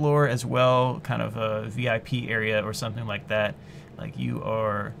another floor as well, kind of a VIP area or something like that. Like you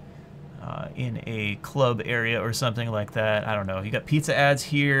are in a club area or something like that. I don't know. You got pizza ads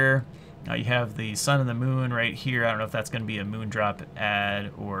here. You have the sun and the moon right here. I don't know if that's going to be a Moondrop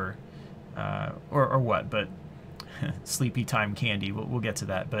ad or what, but sleepy time candy. We'll get to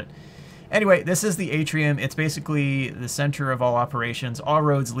that. But anyway, this is the atrium. It's basically the center of all operations. All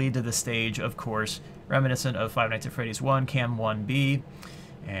roads lead to the stage, of course, reminiscent of Five Nights at Freddy's 1, Cam 1B.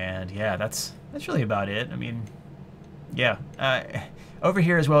 And yeah, that's really about it. I mean, yeah. Over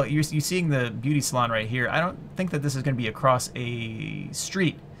here as well, you're seeing the beauty salon right here. I don't think that this is going to be across a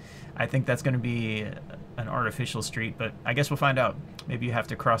street. I think that's going to be an artificial street, but I guess we'll find out. Maybe you have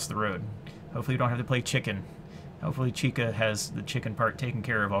to cross the road. Hopefully you don't have to play chicken. Hopefully Chica has the chicken part taken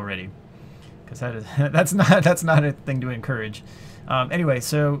care of already, because that's not a thing to encourage. Anyway,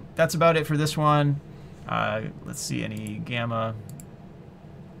 so that's about it for this one. Let's see, any gamma.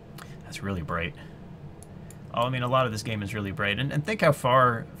 That's really bright. Oh, I mean, a lot of this game is really bright, and think how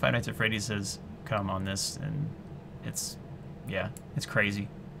far Five Nights at Freddy's has come on this, and it's, yeah, it's crazy.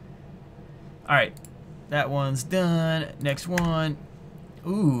 All right, that one's done. Next one.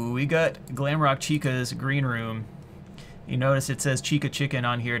 Ooh, we got Glamrock Chica's green room. You notice it says Chica Chicken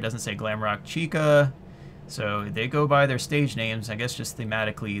on here. It doesn't say Glamrock Chica. So they go by their stage names. I guess just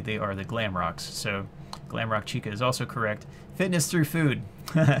thematically, they are the Glamrocks. So Glamrock Chica is also correct. Fitness through food.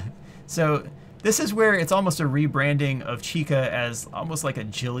 So this is where it's almost a rebranding of Chica as almost like a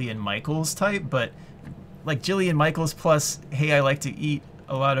Jillian Michaels type, but like Jillian Michaels plus, hey, I like to eat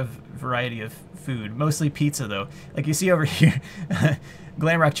a lot of variety of food, mostly pizza though. Like you see over here,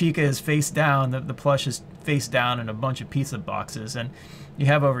 Glamrock Chica is face down, the plush is face down in a bunch of pizza boxes, and you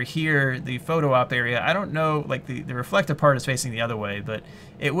have over here the photo op area. I don't know, like the reflective part is facing the other way, but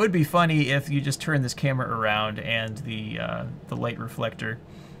it would be funny if you just turn this camera around and the light reflector,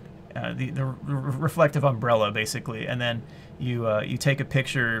 the reflective umbrella basically, and then you take a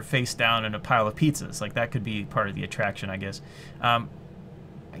picture face down in a pile of pizzas. Like that could be part of the attraction, I guess.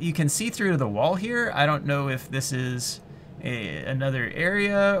 You can see through the wall here. I don't know if this is another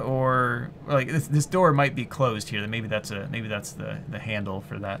area, or like this door might be closed here. Maybe that's the handle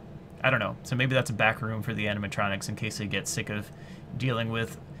for that. I don't know. So maybe that's a back room for the animatronics in case they get sick of dealing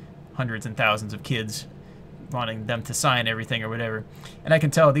with hundreds and thousands of kids wanting them to sign everything or whatever. And I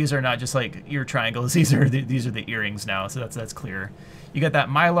can tell these are not just like ear triangles. These are the earrings now. So that's clear. You got that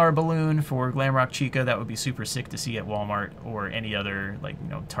Mylar balloon for Glamrock Chica. That would be super sick to see at Walmart or any other, like, you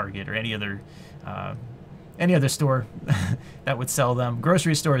know, Target or any other store that would sell them.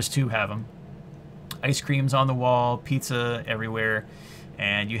 Grocery stores too have them. Ice creams on the wall, pizza everywhere,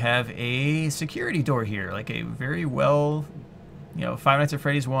 and you have a security door here, like a very well, you know, Five Nights at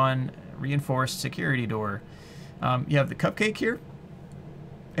Freddy's 1 reinforced security door. You have the cupcake here,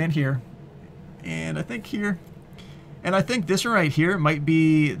 and here, and I think here. And I think this one right here might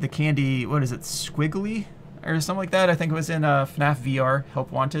be the candy, what is it, Squiggly? Or something like that. I think it was in FNaF VR,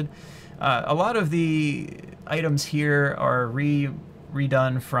 Help Wanted. A lot of the items here are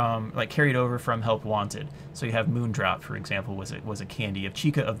redone from, like carried over from Help Wanted. So you have Moondrop, for example, was a candy of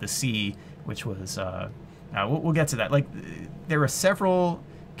Chica of the Sea, which was, we'll get to that. Like, there were several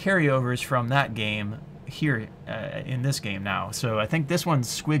carryovers from that game here in this game now. So I think this one's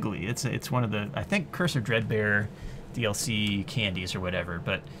Squiggly. It's one of the, I think, Curse of Dreadbear DLC candies or whatever.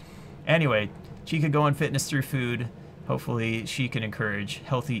 But anyway, Chica going fitness through food. Hopefully she can encourage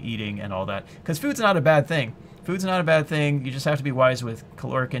healthy eating and all that, because food's not a bad thing. Food's not a bad thing. You just have to be wise with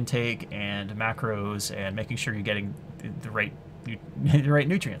caloric intake and macros and making sure you're getting the right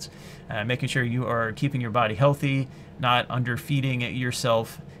nutrients, making sure you are keeping your body healthy, not underfeeding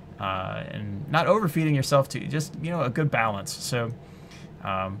yourself, and not overfeeding yourself too. Just, you know, a good balance. So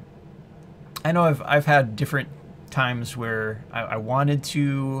I know I've had different times where I wanted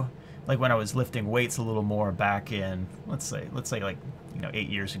to, like when I was lifting weights a little more back in, let's say like, you know, 8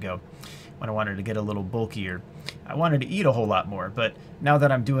 years ago, when I wanted to get a little bulkier, I wanted to eat a whole lot more. But now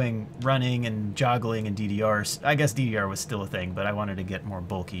that I'm doing running and joggling and DDR, I guess DDR was still a thing, but I wanted to get more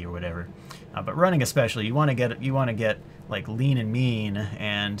bulky or whatever. But running especially, you want to get like lean and mean,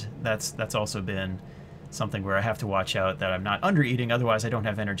 and that's also been something where I have to watch out that I'm not under eating. Otherwise, I don't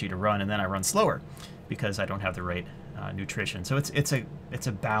have energy to run, and then I run slower because I don't have the right nutrition. So it's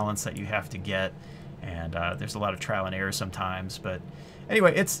a balance that you have to get, and there's a lot of trial and error sometimes. But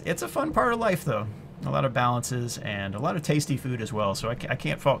anyway, it's a fun part of life though. A lot of balances and a lot of tasty food as well. So I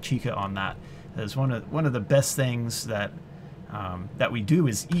can't fault Chica on that. As one of the best things that that we do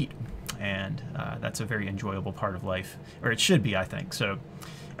is eat, and that's a very enjoyable part of life, or it should be, I think. So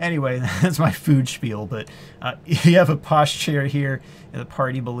anyway, that's my food spiel. But you have a posh chair here, the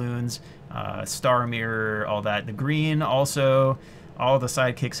party balloons, star mirror, all that. The green also, all the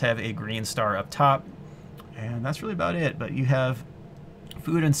sidekicks have a green star up top, and that's really about it. But you have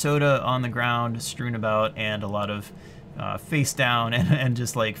food and soda on the ground strewn about, and a lot of face down and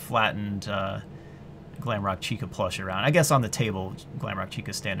just like flattened Glamrock Chica plush around. I guess on the table, Glamrock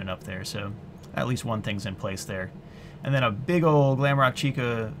Chica's standing up there, so at least one thing's in place there. And then a big old Glamrock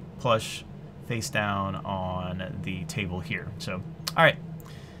Chica plush face down on the table here. So, all right.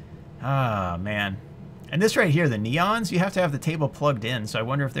 Ah, man. And this right here, the neons, you have to have the table plugged in, so I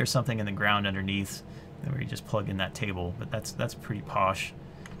wonder if there's something in the ground underneath where you just plug in that table. But that's pretty posh.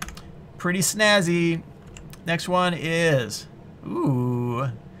 Pretty snazzy. Next one is, ooh,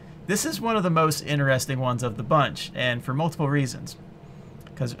 this is one of the most interesting ones of the bunch, and for multiple reasons.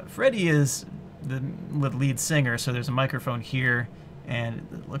 Because Freddy is the lead singer. So there's a microphone here, and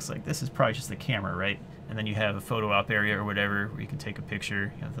it looks like this is probably just the camera, right? And then you have a photo op area or whatever where you can take a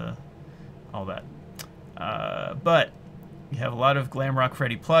picture. You have all that. But you have a lot of Glamrock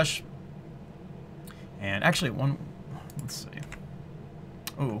Freddy plush. And actually, let's see.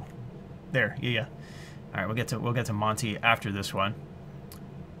 Oh, there, yeah. All right, we'll get to Monty after this one.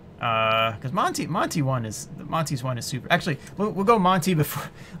 Because Monty's one is super. Actually, we'll go Monty before.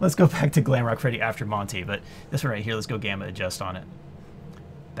 Let's go back to Glamrock Freddy after Monty. But this one right here, let's go gamma adjust on it.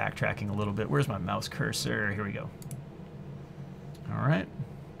 Backtracking a little bit. Where's my mouse cursor? Here we go. All right.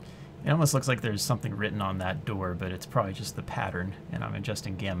 It almost looks like there's something written on that door, but it's probably just the pattern, and I'm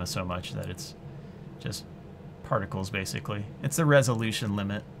adjusting gamma so much that it's just particles, basically. It's the resolution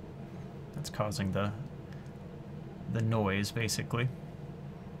limit that's causing the noise, basically.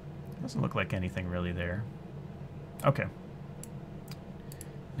 Doesn't look like anything really there. Okay.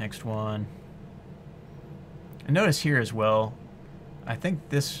 Next one. And notice here as well, I think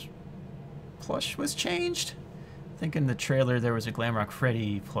this plush was changed. I think in the trailer there was a Glamrock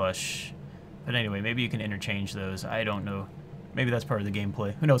Freddy plush. But anyway, maybe you can interchange those. I don't know. Maybe that's part of the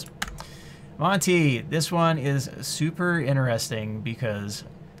gameplay. Who knows? Monty, this one is super interesting because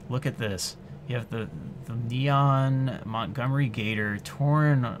look at this. You have the neon Montgomery Gator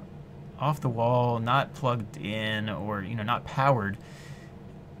torn off the wall, not plugged in, or not powered,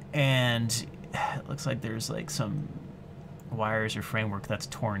 and it looks like there's like some wires or framework that's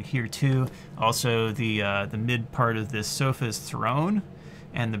torn here too. Also, the mid part of this sofa is thrown,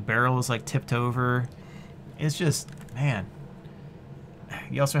 and the barrel is like tipped over. It's just, man.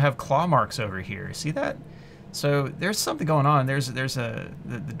 You also have claw marks over here. See that? So there's something going on.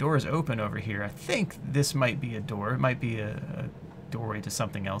 The door is open over here. I think this might be a door. It might be a doorway to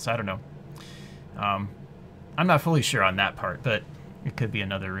something else. I don't know. I'm not fully sure on that part, but it could be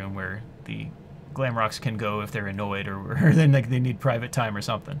another room where the Glamrocks can go if they're annoyed or then like they need private time or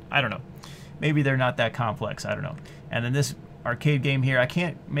something. I don't know. Maybe they're not that complex. I don't know. And then this arcade game here, I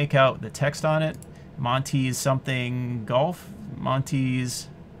can't make out the text on it. Monty's something golf. Monty's.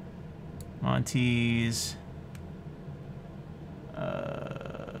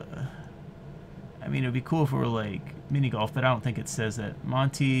 I mean, it'd be cool if it were like mini golf, but I don't think it says that.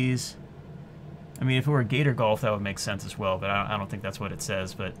 Monty's. I mean, if it were Gator Golf, that would make sense as well, but I don't think that's what it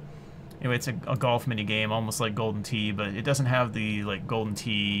says. But anyway, it's a golf mini game, almost like Golden Tee, but it doesn't have the like Golden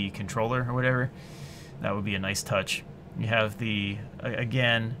Tee controller or whatever. That would be a nice touch. You have the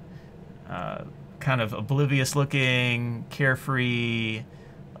again, kind of oblivious looking, carefree,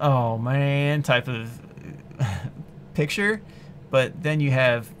 oh man, type of picture, but then you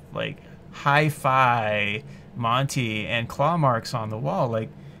have like hi-fi Monty and claw marks on the wall. Like,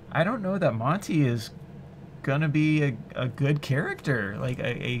 I don't know that Monty is gonna be a good character, like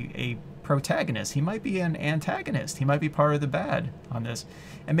a protagonist. He might be an antagonist. He might be part of the bad on this,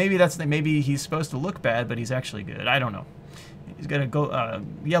 and maybe maybe he's supposed to look bad, but he's actually good. I don't know. He's got a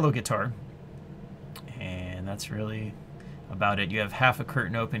yellow guitar, and that's really about it. You have half a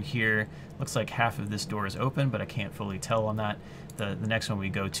curtain open here. Looks like half of this door is open, but I can't fully tell on that. The next one we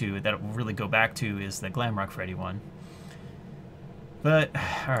go to that we'll really go back to is the Glamrock Freddy one. But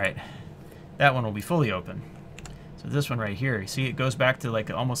all right, that one will be fully open. So this one right here, you see it goes back to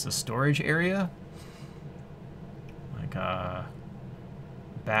like almost a storage area, like a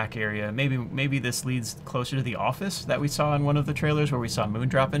back area. Maybe this leads closer to the office that we saw in one of the trailers where we saw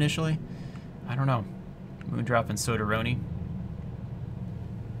Moondrop initially. I don't know. Moondrop and Sodaroni.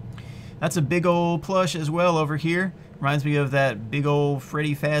 That's a big old plush as well over here. Reminds me of that big old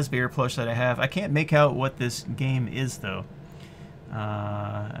Freddy Fazbear plush that I have. I can't make out what this game is though.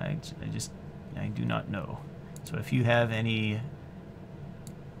 I do not know. So if you have any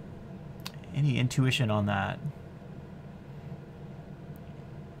intuition on that,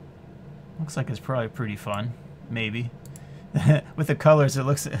 looks like it's probably pretty fun. Maybe. With the colors, it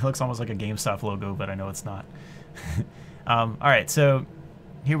looks almost like a GameStop logo, but I know it's not. All right, so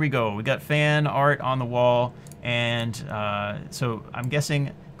here we go. We got fan art on the wall, and so I'm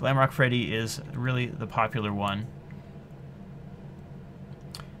guessing Glamrock Freddy is really the popular one.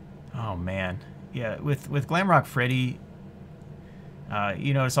 Oh man, yeah. With Glamrock Freddy,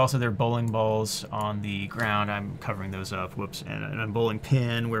 you notice also there are bowling balls on the ground. I'm covering those up. Whoops, and a bowling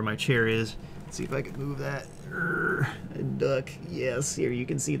pin where my chair is. Let's see if I can move that. Duck. Yes, here you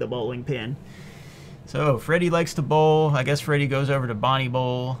can see the bowling pin. So Freddy likes to bowl. I guess Freddy goes over to Bonnie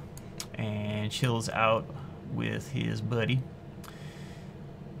Bowl and chills out with his buddy.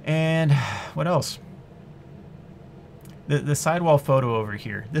 And what else? The sidewall photo over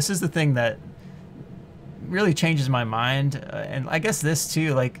here. This is the thing that really changes my mind. And I guess this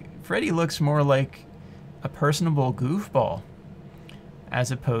too, like Freddy looks more like a personable goofball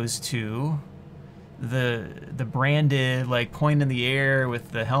as opposed to the branded, like, point in the air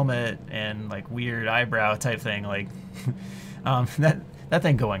with the helmet and like weird eyebrow type thing, like that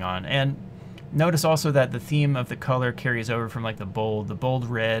thing going on. And notice also that the theme of the color carries over from like the bold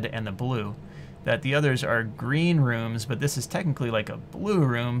red and the blue. That the others are green rooms, but this is technically like a blue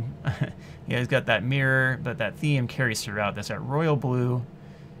room. Yeah, it's got that mirror, but that theme carries throughout. That's that royal blue,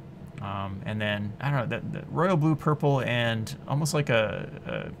 and then I don't know, that royal blue, purple, and almost like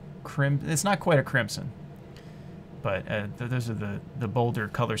a crimson. It's not quite a crimson, but those are the bolder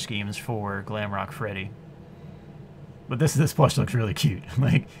color schemes for Glamrock Freddy. But this plush looks really cute.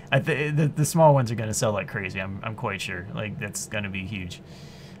 Like the small ones are gonna sell like crazy. I'm quite sure. Like that's gonna be huge.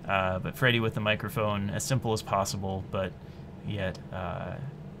 But Freddy with the microphone, as simple as possible, but yet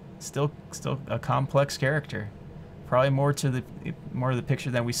still a complex character. Probably more of the picture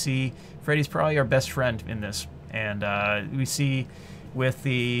than we see. Freddy's probably our best friend in this, and we see with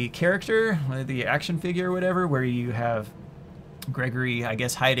the character, the action figure or whatever, where you have Gregory, I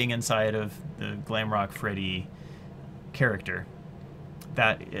guess, hiding inside of the Glamrock Freddy character.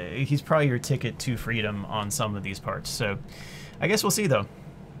 That he's probably your ticket to freedom on some of these parts. So I guess we'll see though.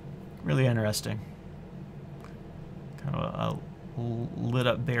 Really interesting. Kind of a lit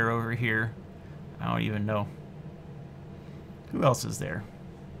up bear over here. I don't even know. Who else is there?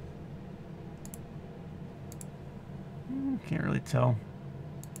 Can't really tell.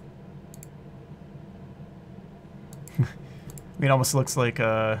 I mean, it almost looks like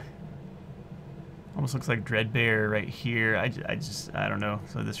Dreadbear right here. I don't know.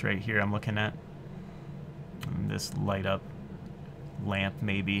 So this right here I'm looking at, and this light up lamp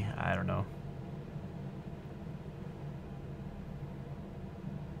maybe, I don't know.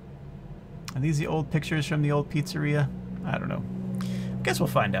 Are these the old pictures from the old pizzeria? I don't know. Guess we'll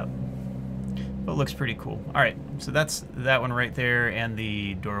find out. But it looks pretty cool. Alright, so that's that one right there, and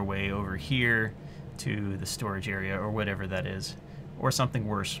the doorway over here to the storage area, or whatever that is. Or something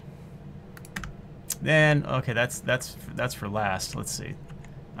worse. Then, okay, that's for last. Let's see.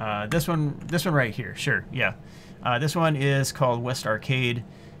 This one right here, sure, yeah. This one is called West Arcade.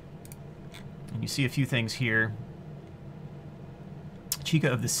 And you see a few things here.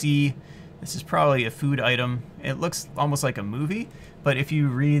 Chica of the Sea. This is probably a food item. It looks almost like a movie, but if you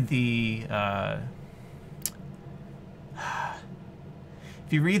read the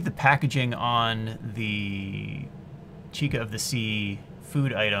packaging on the Chica of the Sea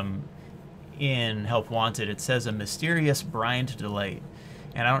food item in Help Wanted, it says a mysterious brined delight.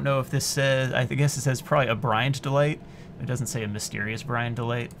 And I don't know if this says, I guess it says probably a brined delight. It doesn't say a mysterious brined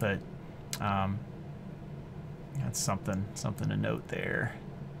delight, but that's something to note there.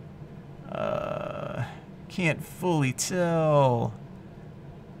 Can't fully tell.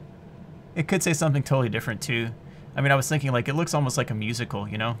 It could say something totally different too. I mean, I was thinking like it looks almost like a musical,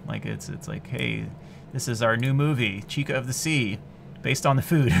 you know? Like it's like, hey, this is our new movie, Chica of the Sea, based on the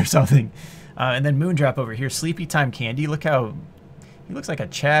food or something. And then Moondrop over here, Sleepy Time Candy. Look how he looks like a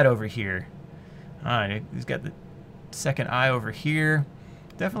Chad over here. He's got the second eye over here.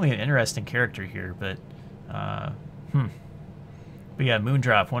 Definitely an interesting character here, but But yeah,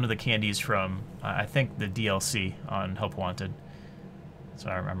 Moondrop, one of the candies from, I think, the DLC on Help Wanted. So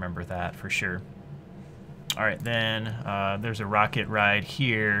I remember that for sure. Alright, then there's a rocket ride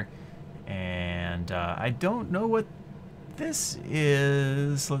here. And I don't know what this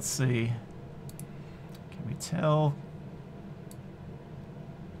is. Let's see. Can we tell?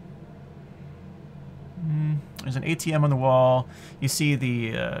 There's an ATM on the wall. You see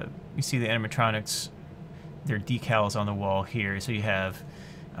the animatronics. Their decals on the wall here. So you have,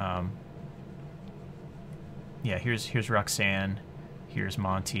 yeah, here's Roxanne, here's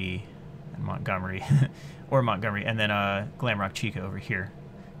Monty and Montgomery, or Montgomery, and then Glamrock Chica over here.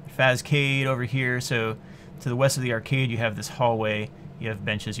 Fazcade over here. So to the west of the arcade, you have this hallway. You have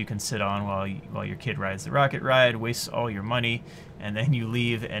benches you can sit on while your kid rides the rocket ride, wastes all your money, and then you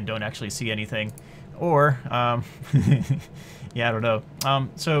leave and don't actually see anything. Or, yeah, I don't know.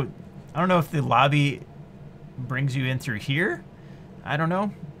 So I don't know if the lobby brings you in through here. I don't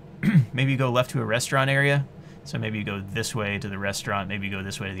know. Maybe you go left to a restaurant area. So maybe you go this way to the restaurant, maybe you go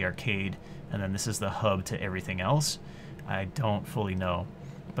this way to the arcade, and then this is the hub to everything else. I don't fully know.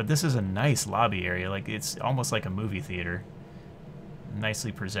 But this is a nice lobby area. Like, it's almost like a movie theater.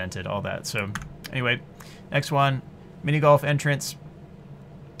 Nicely presented, all that. So anyway, next one, mini golf entrance,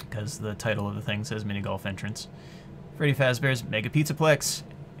 because the title of the thing says mini golf entrance. Freddy Fazbear's Mega Pizzaplex,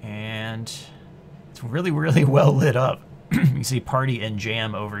 and it's really, really well lit up. You see Party and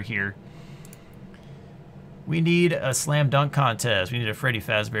Jam over here. We need a slam dunk contest. We need a Freddy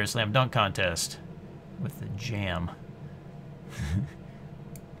Fazbear slam dunk contest with the jam.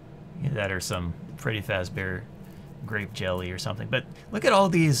 That or some Freddy Fazbear grape jelly or something. But look at all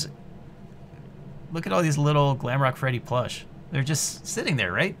these. Look at all these little Glamrock Freddy plush. They're just sitting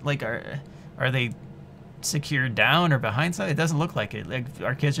there, right? Like, are they secured down or behind something? It doesn't look like it. Like,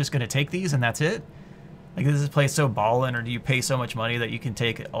 are kids just gonna take these and that's it? Like, is this place so ballin', or do you pay so much money that you can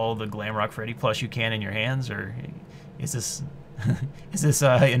take all the Glamrock Freddy plush you can in your hands, or is this is this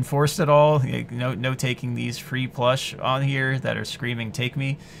enforced at all? Like, no taking these free plush on here that are screaming "take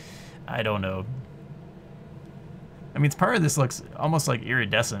me"? I don't know. I mean, part of this looks almost like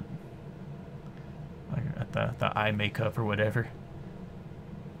iridescent, like at the eye makeup or whatever.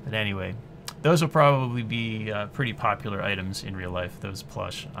 But anyway, those will probably be pretty popular items in real life. Those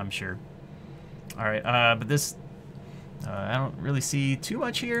plush, I'm sure. All right, but this, I don't really see too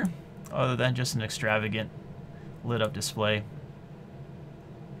much here other than just an extravagant lit up display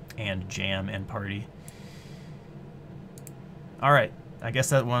and jam and party. All right, I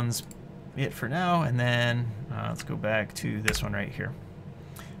guess that one's it for now. And then let's go back to this one right here.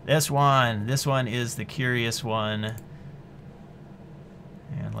 This one is the curious one.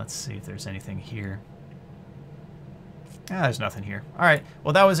 And let's see if there's anything here. There's nothing here. All right,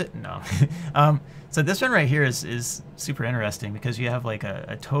 well, that was it. No. So this one right here is super interesting because you have like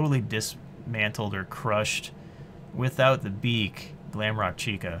a totally dismantled or crushed, without the beak, Glamrock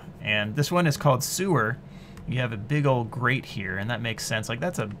Chica. And this one is called Sewer. You have a big old grate here, and that makes sense. Like,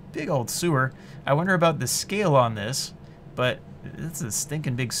 that's a big old sewer. I wonder about the scale on this, but it's a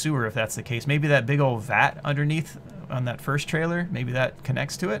stinking big sewer if that's the case. Maybe that big old vat underneath on that first trailer, maybe that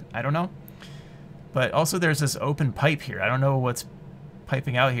connects to it. I don't know. But also there's this open pipe here. I don't know what's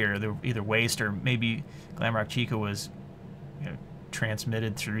piping out here, either waste or maybe Glamrock Chica was,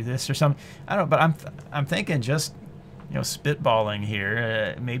 transmitted through this or something. I don't know, but I'm thinking just, spitballing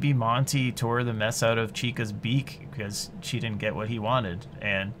here. Maybe Monty tore the mess out of Chica's beak because she didn't get what he wanted,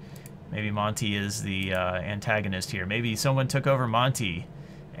 and maybe Monty is the antagonist here. Maybe someone took over Monty,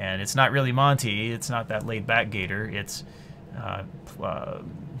 and it's not really Monty. It's not that laid-back gator. It's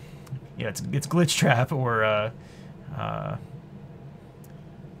it's Glitch Trap or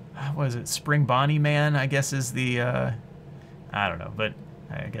what is it? Spring Bonnie Man, I guess, is the I don't know, but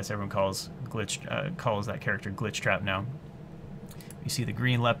I guess everyone calls that character Glitch Trap now. You see the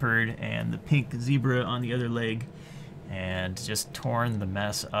green leopard and the pink zebra on the other leg, and just torn the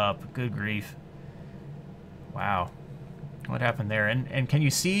mess up. Good grief! Wow, what happened there? And can you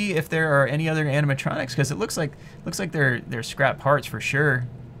see if there are any other animatronics? Because it looks like they're scrap parts for sure.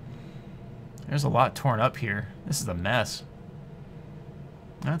 There's a lot torn up here. This is a mess.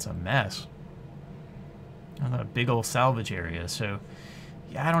 That's a mess. A big old salvage area. So,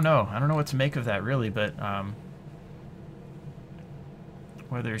 yeah, I don't know. I don't know what to make of that, really. But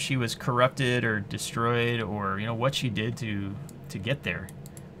whether she was corrupted or destroyed, or what she did to get there,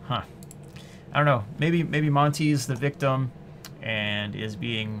 huh? I don't know. Maybe Monty's the victim and is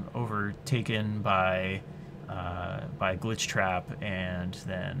being overtaken by Glitch Trap, and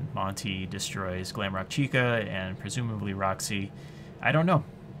then Monty destroys Glamrock Chica and presumably Roxy. I don't know.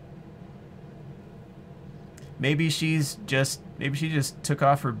 Maybe she just took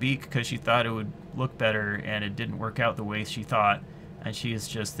off her beak because she thought it would look better, and it didn't work out the way she thought, and she is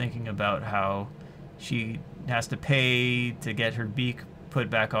just thinking about how she has to pay to get her beak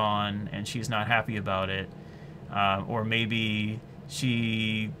put back on, and she's not happy about it. Or maybe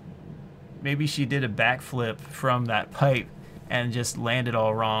she did a backflip from that pipe and just landed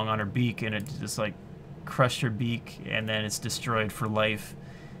all wrong on her beak, and it just like crushed her beak, and then it's destroyed for life.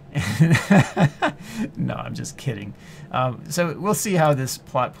 No, I'm just kidding. So we'll see how this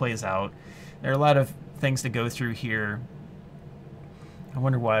plot plays out. There are a lot of things to go through here. I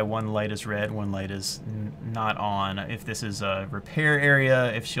wonder why one light is red, one light is not on. If this is a repair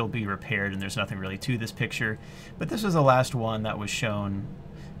area, if she'll be repaired, and there's nothing really to this picture. But this was the last one that was shown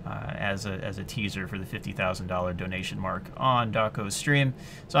as a teaser for the $50,000 donation mark on Dawko's stream.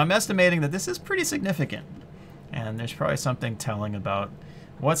 So I'm estimating that this is pretty significant, and there's probably something telling about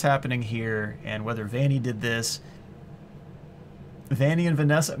what's happening here and whether Vanny did this. Vanny and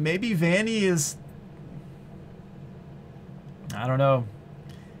Vanessa. Maybe Vanny is, I don't know.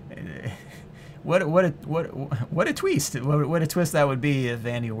 What a twist! What a twist that would be if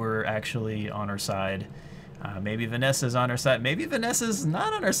Vanny were actually on her side. Maybe Vanessa's on her side. Maybe Vanessa's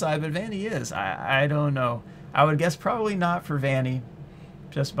not on her side, but Vanny is. I don't know. I would guess probably not for Vanny,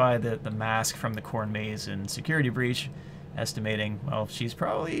 just by the mask from the corn maze and security breach, estimating, well, she's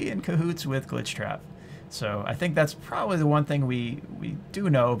probably in cahoots with Glitch Trap. So I think that's probably the one thing we do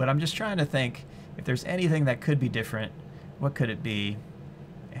know, but I'm just trying to think if there's anything that could be different, what could it be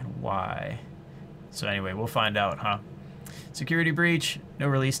and why? So anyway, we'll find out, huh? Security breach, no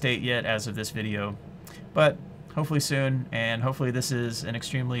release date yet as of this video, but hopefully soon, and hopefully this is an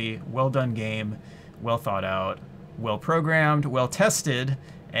extremely well done game, well thought out, well programmed, well tested,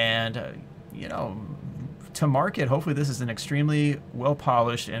 and you know, to market, hopefully this is an extremely well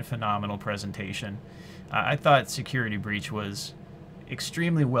polished and phenomenal presentation. I thought Security Breach was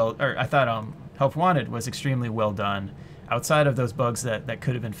extremely well, or I thought Help Wanted was extremely well done, outside of those bugs that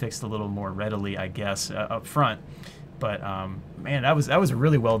could have been fixed a little more readily, I guess, up front. But man, that was a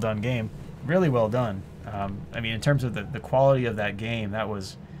really well done game, really well done. I mean, in terms of the quality of that game, that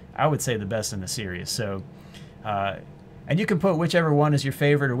was, I would say, the best in the series. So, and you can put whichever one is your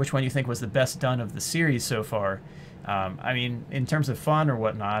favorite or which one you think was the best done of the series so far. I mean, in terms of fun or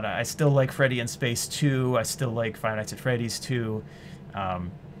whatnot, I still like Freddy in Space 2. I still like Five Nights at Freddy's 2.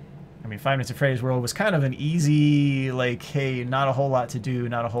 I mean, Five Nights at Freddy's World was kind of an easy, like, hey, not a whole lot to do,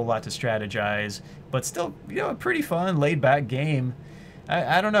 not a whole lot to strategize, but still, you know, a pretty fun, laid-back game.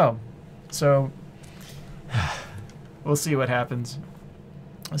 I don't know. So, we'll see what happens.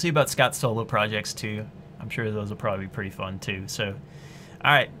 We'll see about Scott's solo projects, too. I'm sure those will probably be pretty fun, too. So,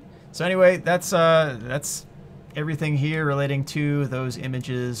 all right. So, anyway, that's everything here relating to those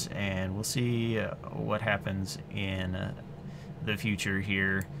images, and we'll see what happens in the future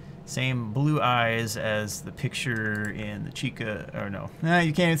here. Same blue eyes as the picture in the Chica, or no,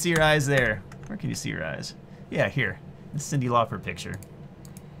 you can't even see your eyes there. Where can you see your eyes? Yeah, here, the Cyndi Lauper picture.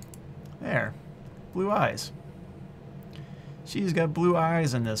 There, blue eyes. She's got blue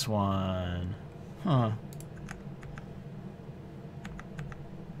eyes in this one. Huh.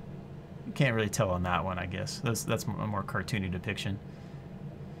 You can't really tell on that one, I guess. That's a more cartoony depiction.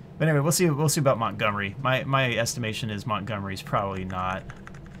 But anyway, we'll see about Montgomery. My estimation is Montgomery's probably not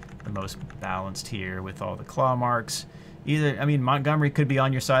the most balanced here with all the claw marks. Either, I mean, Montgomery could be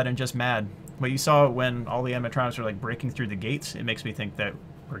on your side and just mad. What you saw when all the animatronics were like breaking through the gates, it makes me think that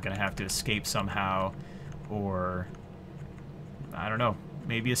we're gonna have to escape somehow, or I don't know,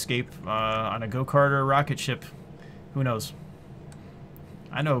 maybe escape on a Go Kart or a rocket ship. Who knows?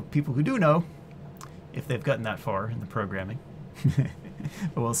 I know people who do know, if they've gotten that far in the programming.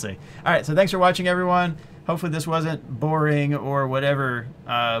 But we'll see. All right, so thanks for watching, everyone. Hopefully this wasn't boring or whatever,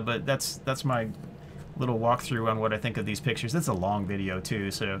 but that's my little walkthrough on what I think of these pictures. It's a long video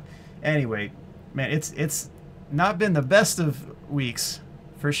too, so anyway, man, it's not been the best of weeks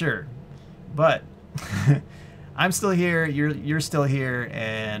for sure, but I'm still here, you're still here,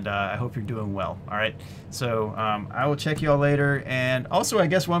 and I hope you're doing well. All right, so I will check you all later. And also, I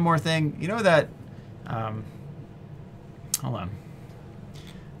guess one more thing, you know that hold on,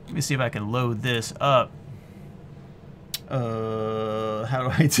 let me see if I can load this up. How do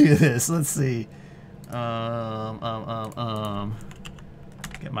I do this? Let's see.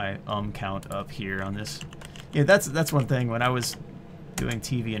 Get my count up here on this. Yeah, that's one thing. When I was doing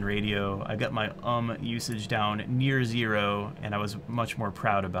TV and radio, I got my usage down near 0, and I was much more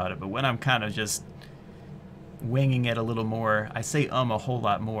proud about it. But when I'm kind of just winging it a little more, I say a whole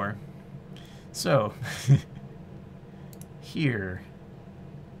lot more. So here.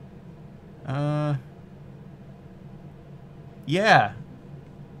 Yeah.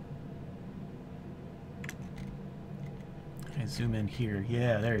 I zoom in here.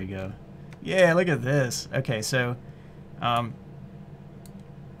 Yeah, there you go. Yeah, look at this. Okay, so let's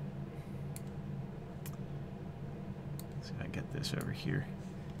see if I get this over here.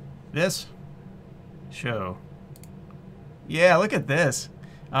 This show. Yeah, look at this.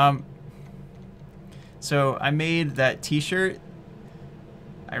 So I made that t-shirt.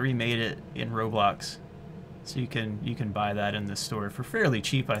 I remade it in Roblox. So you can buy that in the store for fairly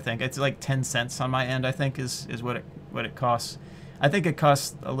cheap, I think. It's like 10 cents on my end, I think, is what it costs. I think it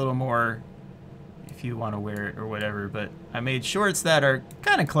costs a little more if you want to wear it or whatever, but I made shorts that are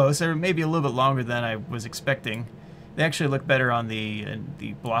kind of close. They're maybe a little bit longer than I was expecting. They actually look better on the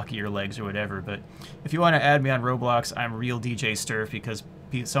blockier legs or whatever, but if you want to add me on Roblox, I'm Real DJ Sterf, because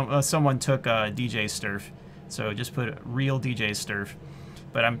someone took DJ Sterf, so just put Real DJ Sterf.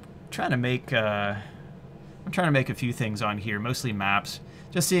 But I'm trying to make a few things on here, mostly maps,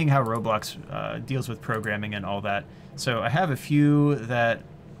 just seeing how Roblox deals with programming and all that. So I have a few that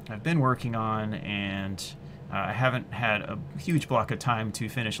I've been working on, and I haven't had a huge block of time to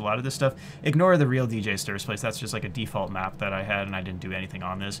finish a lot of this stuff. Ignore the Real DJ Sterf's place. That's just like a default map that I had, and I didn't do anything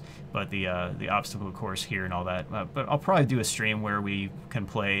on this. But the obstacle course here and all that. But I'll probably do a stream where we can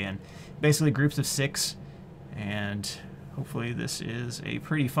play, and basically groups of 6, and hopefully this is a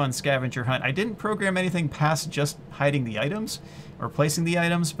pretty fun scavenger hunt. I didn't program anything past just hiding the items or placing the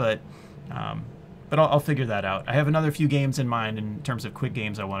items, but But I'll figure that out. I have another few games in mind in terms of quick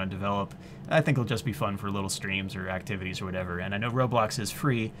games I want to develop. I think it'll just be fun for little streams or activities or whatever. And I know Roblox is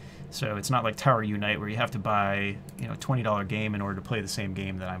free, so it's not like Tower Unite where you have to buy, you know, a $20 game in order to play the same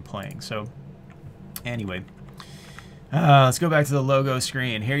game that I'm playing. So anyway, let's go back to the logo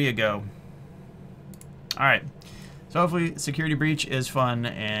screen. Here you go. All right. So hopefully security breach is fun,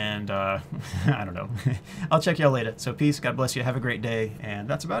 and I don't know. I'll check y'all later. So peace, God bless you, have a great day, and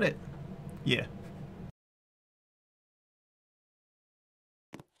that's about it. Yeah.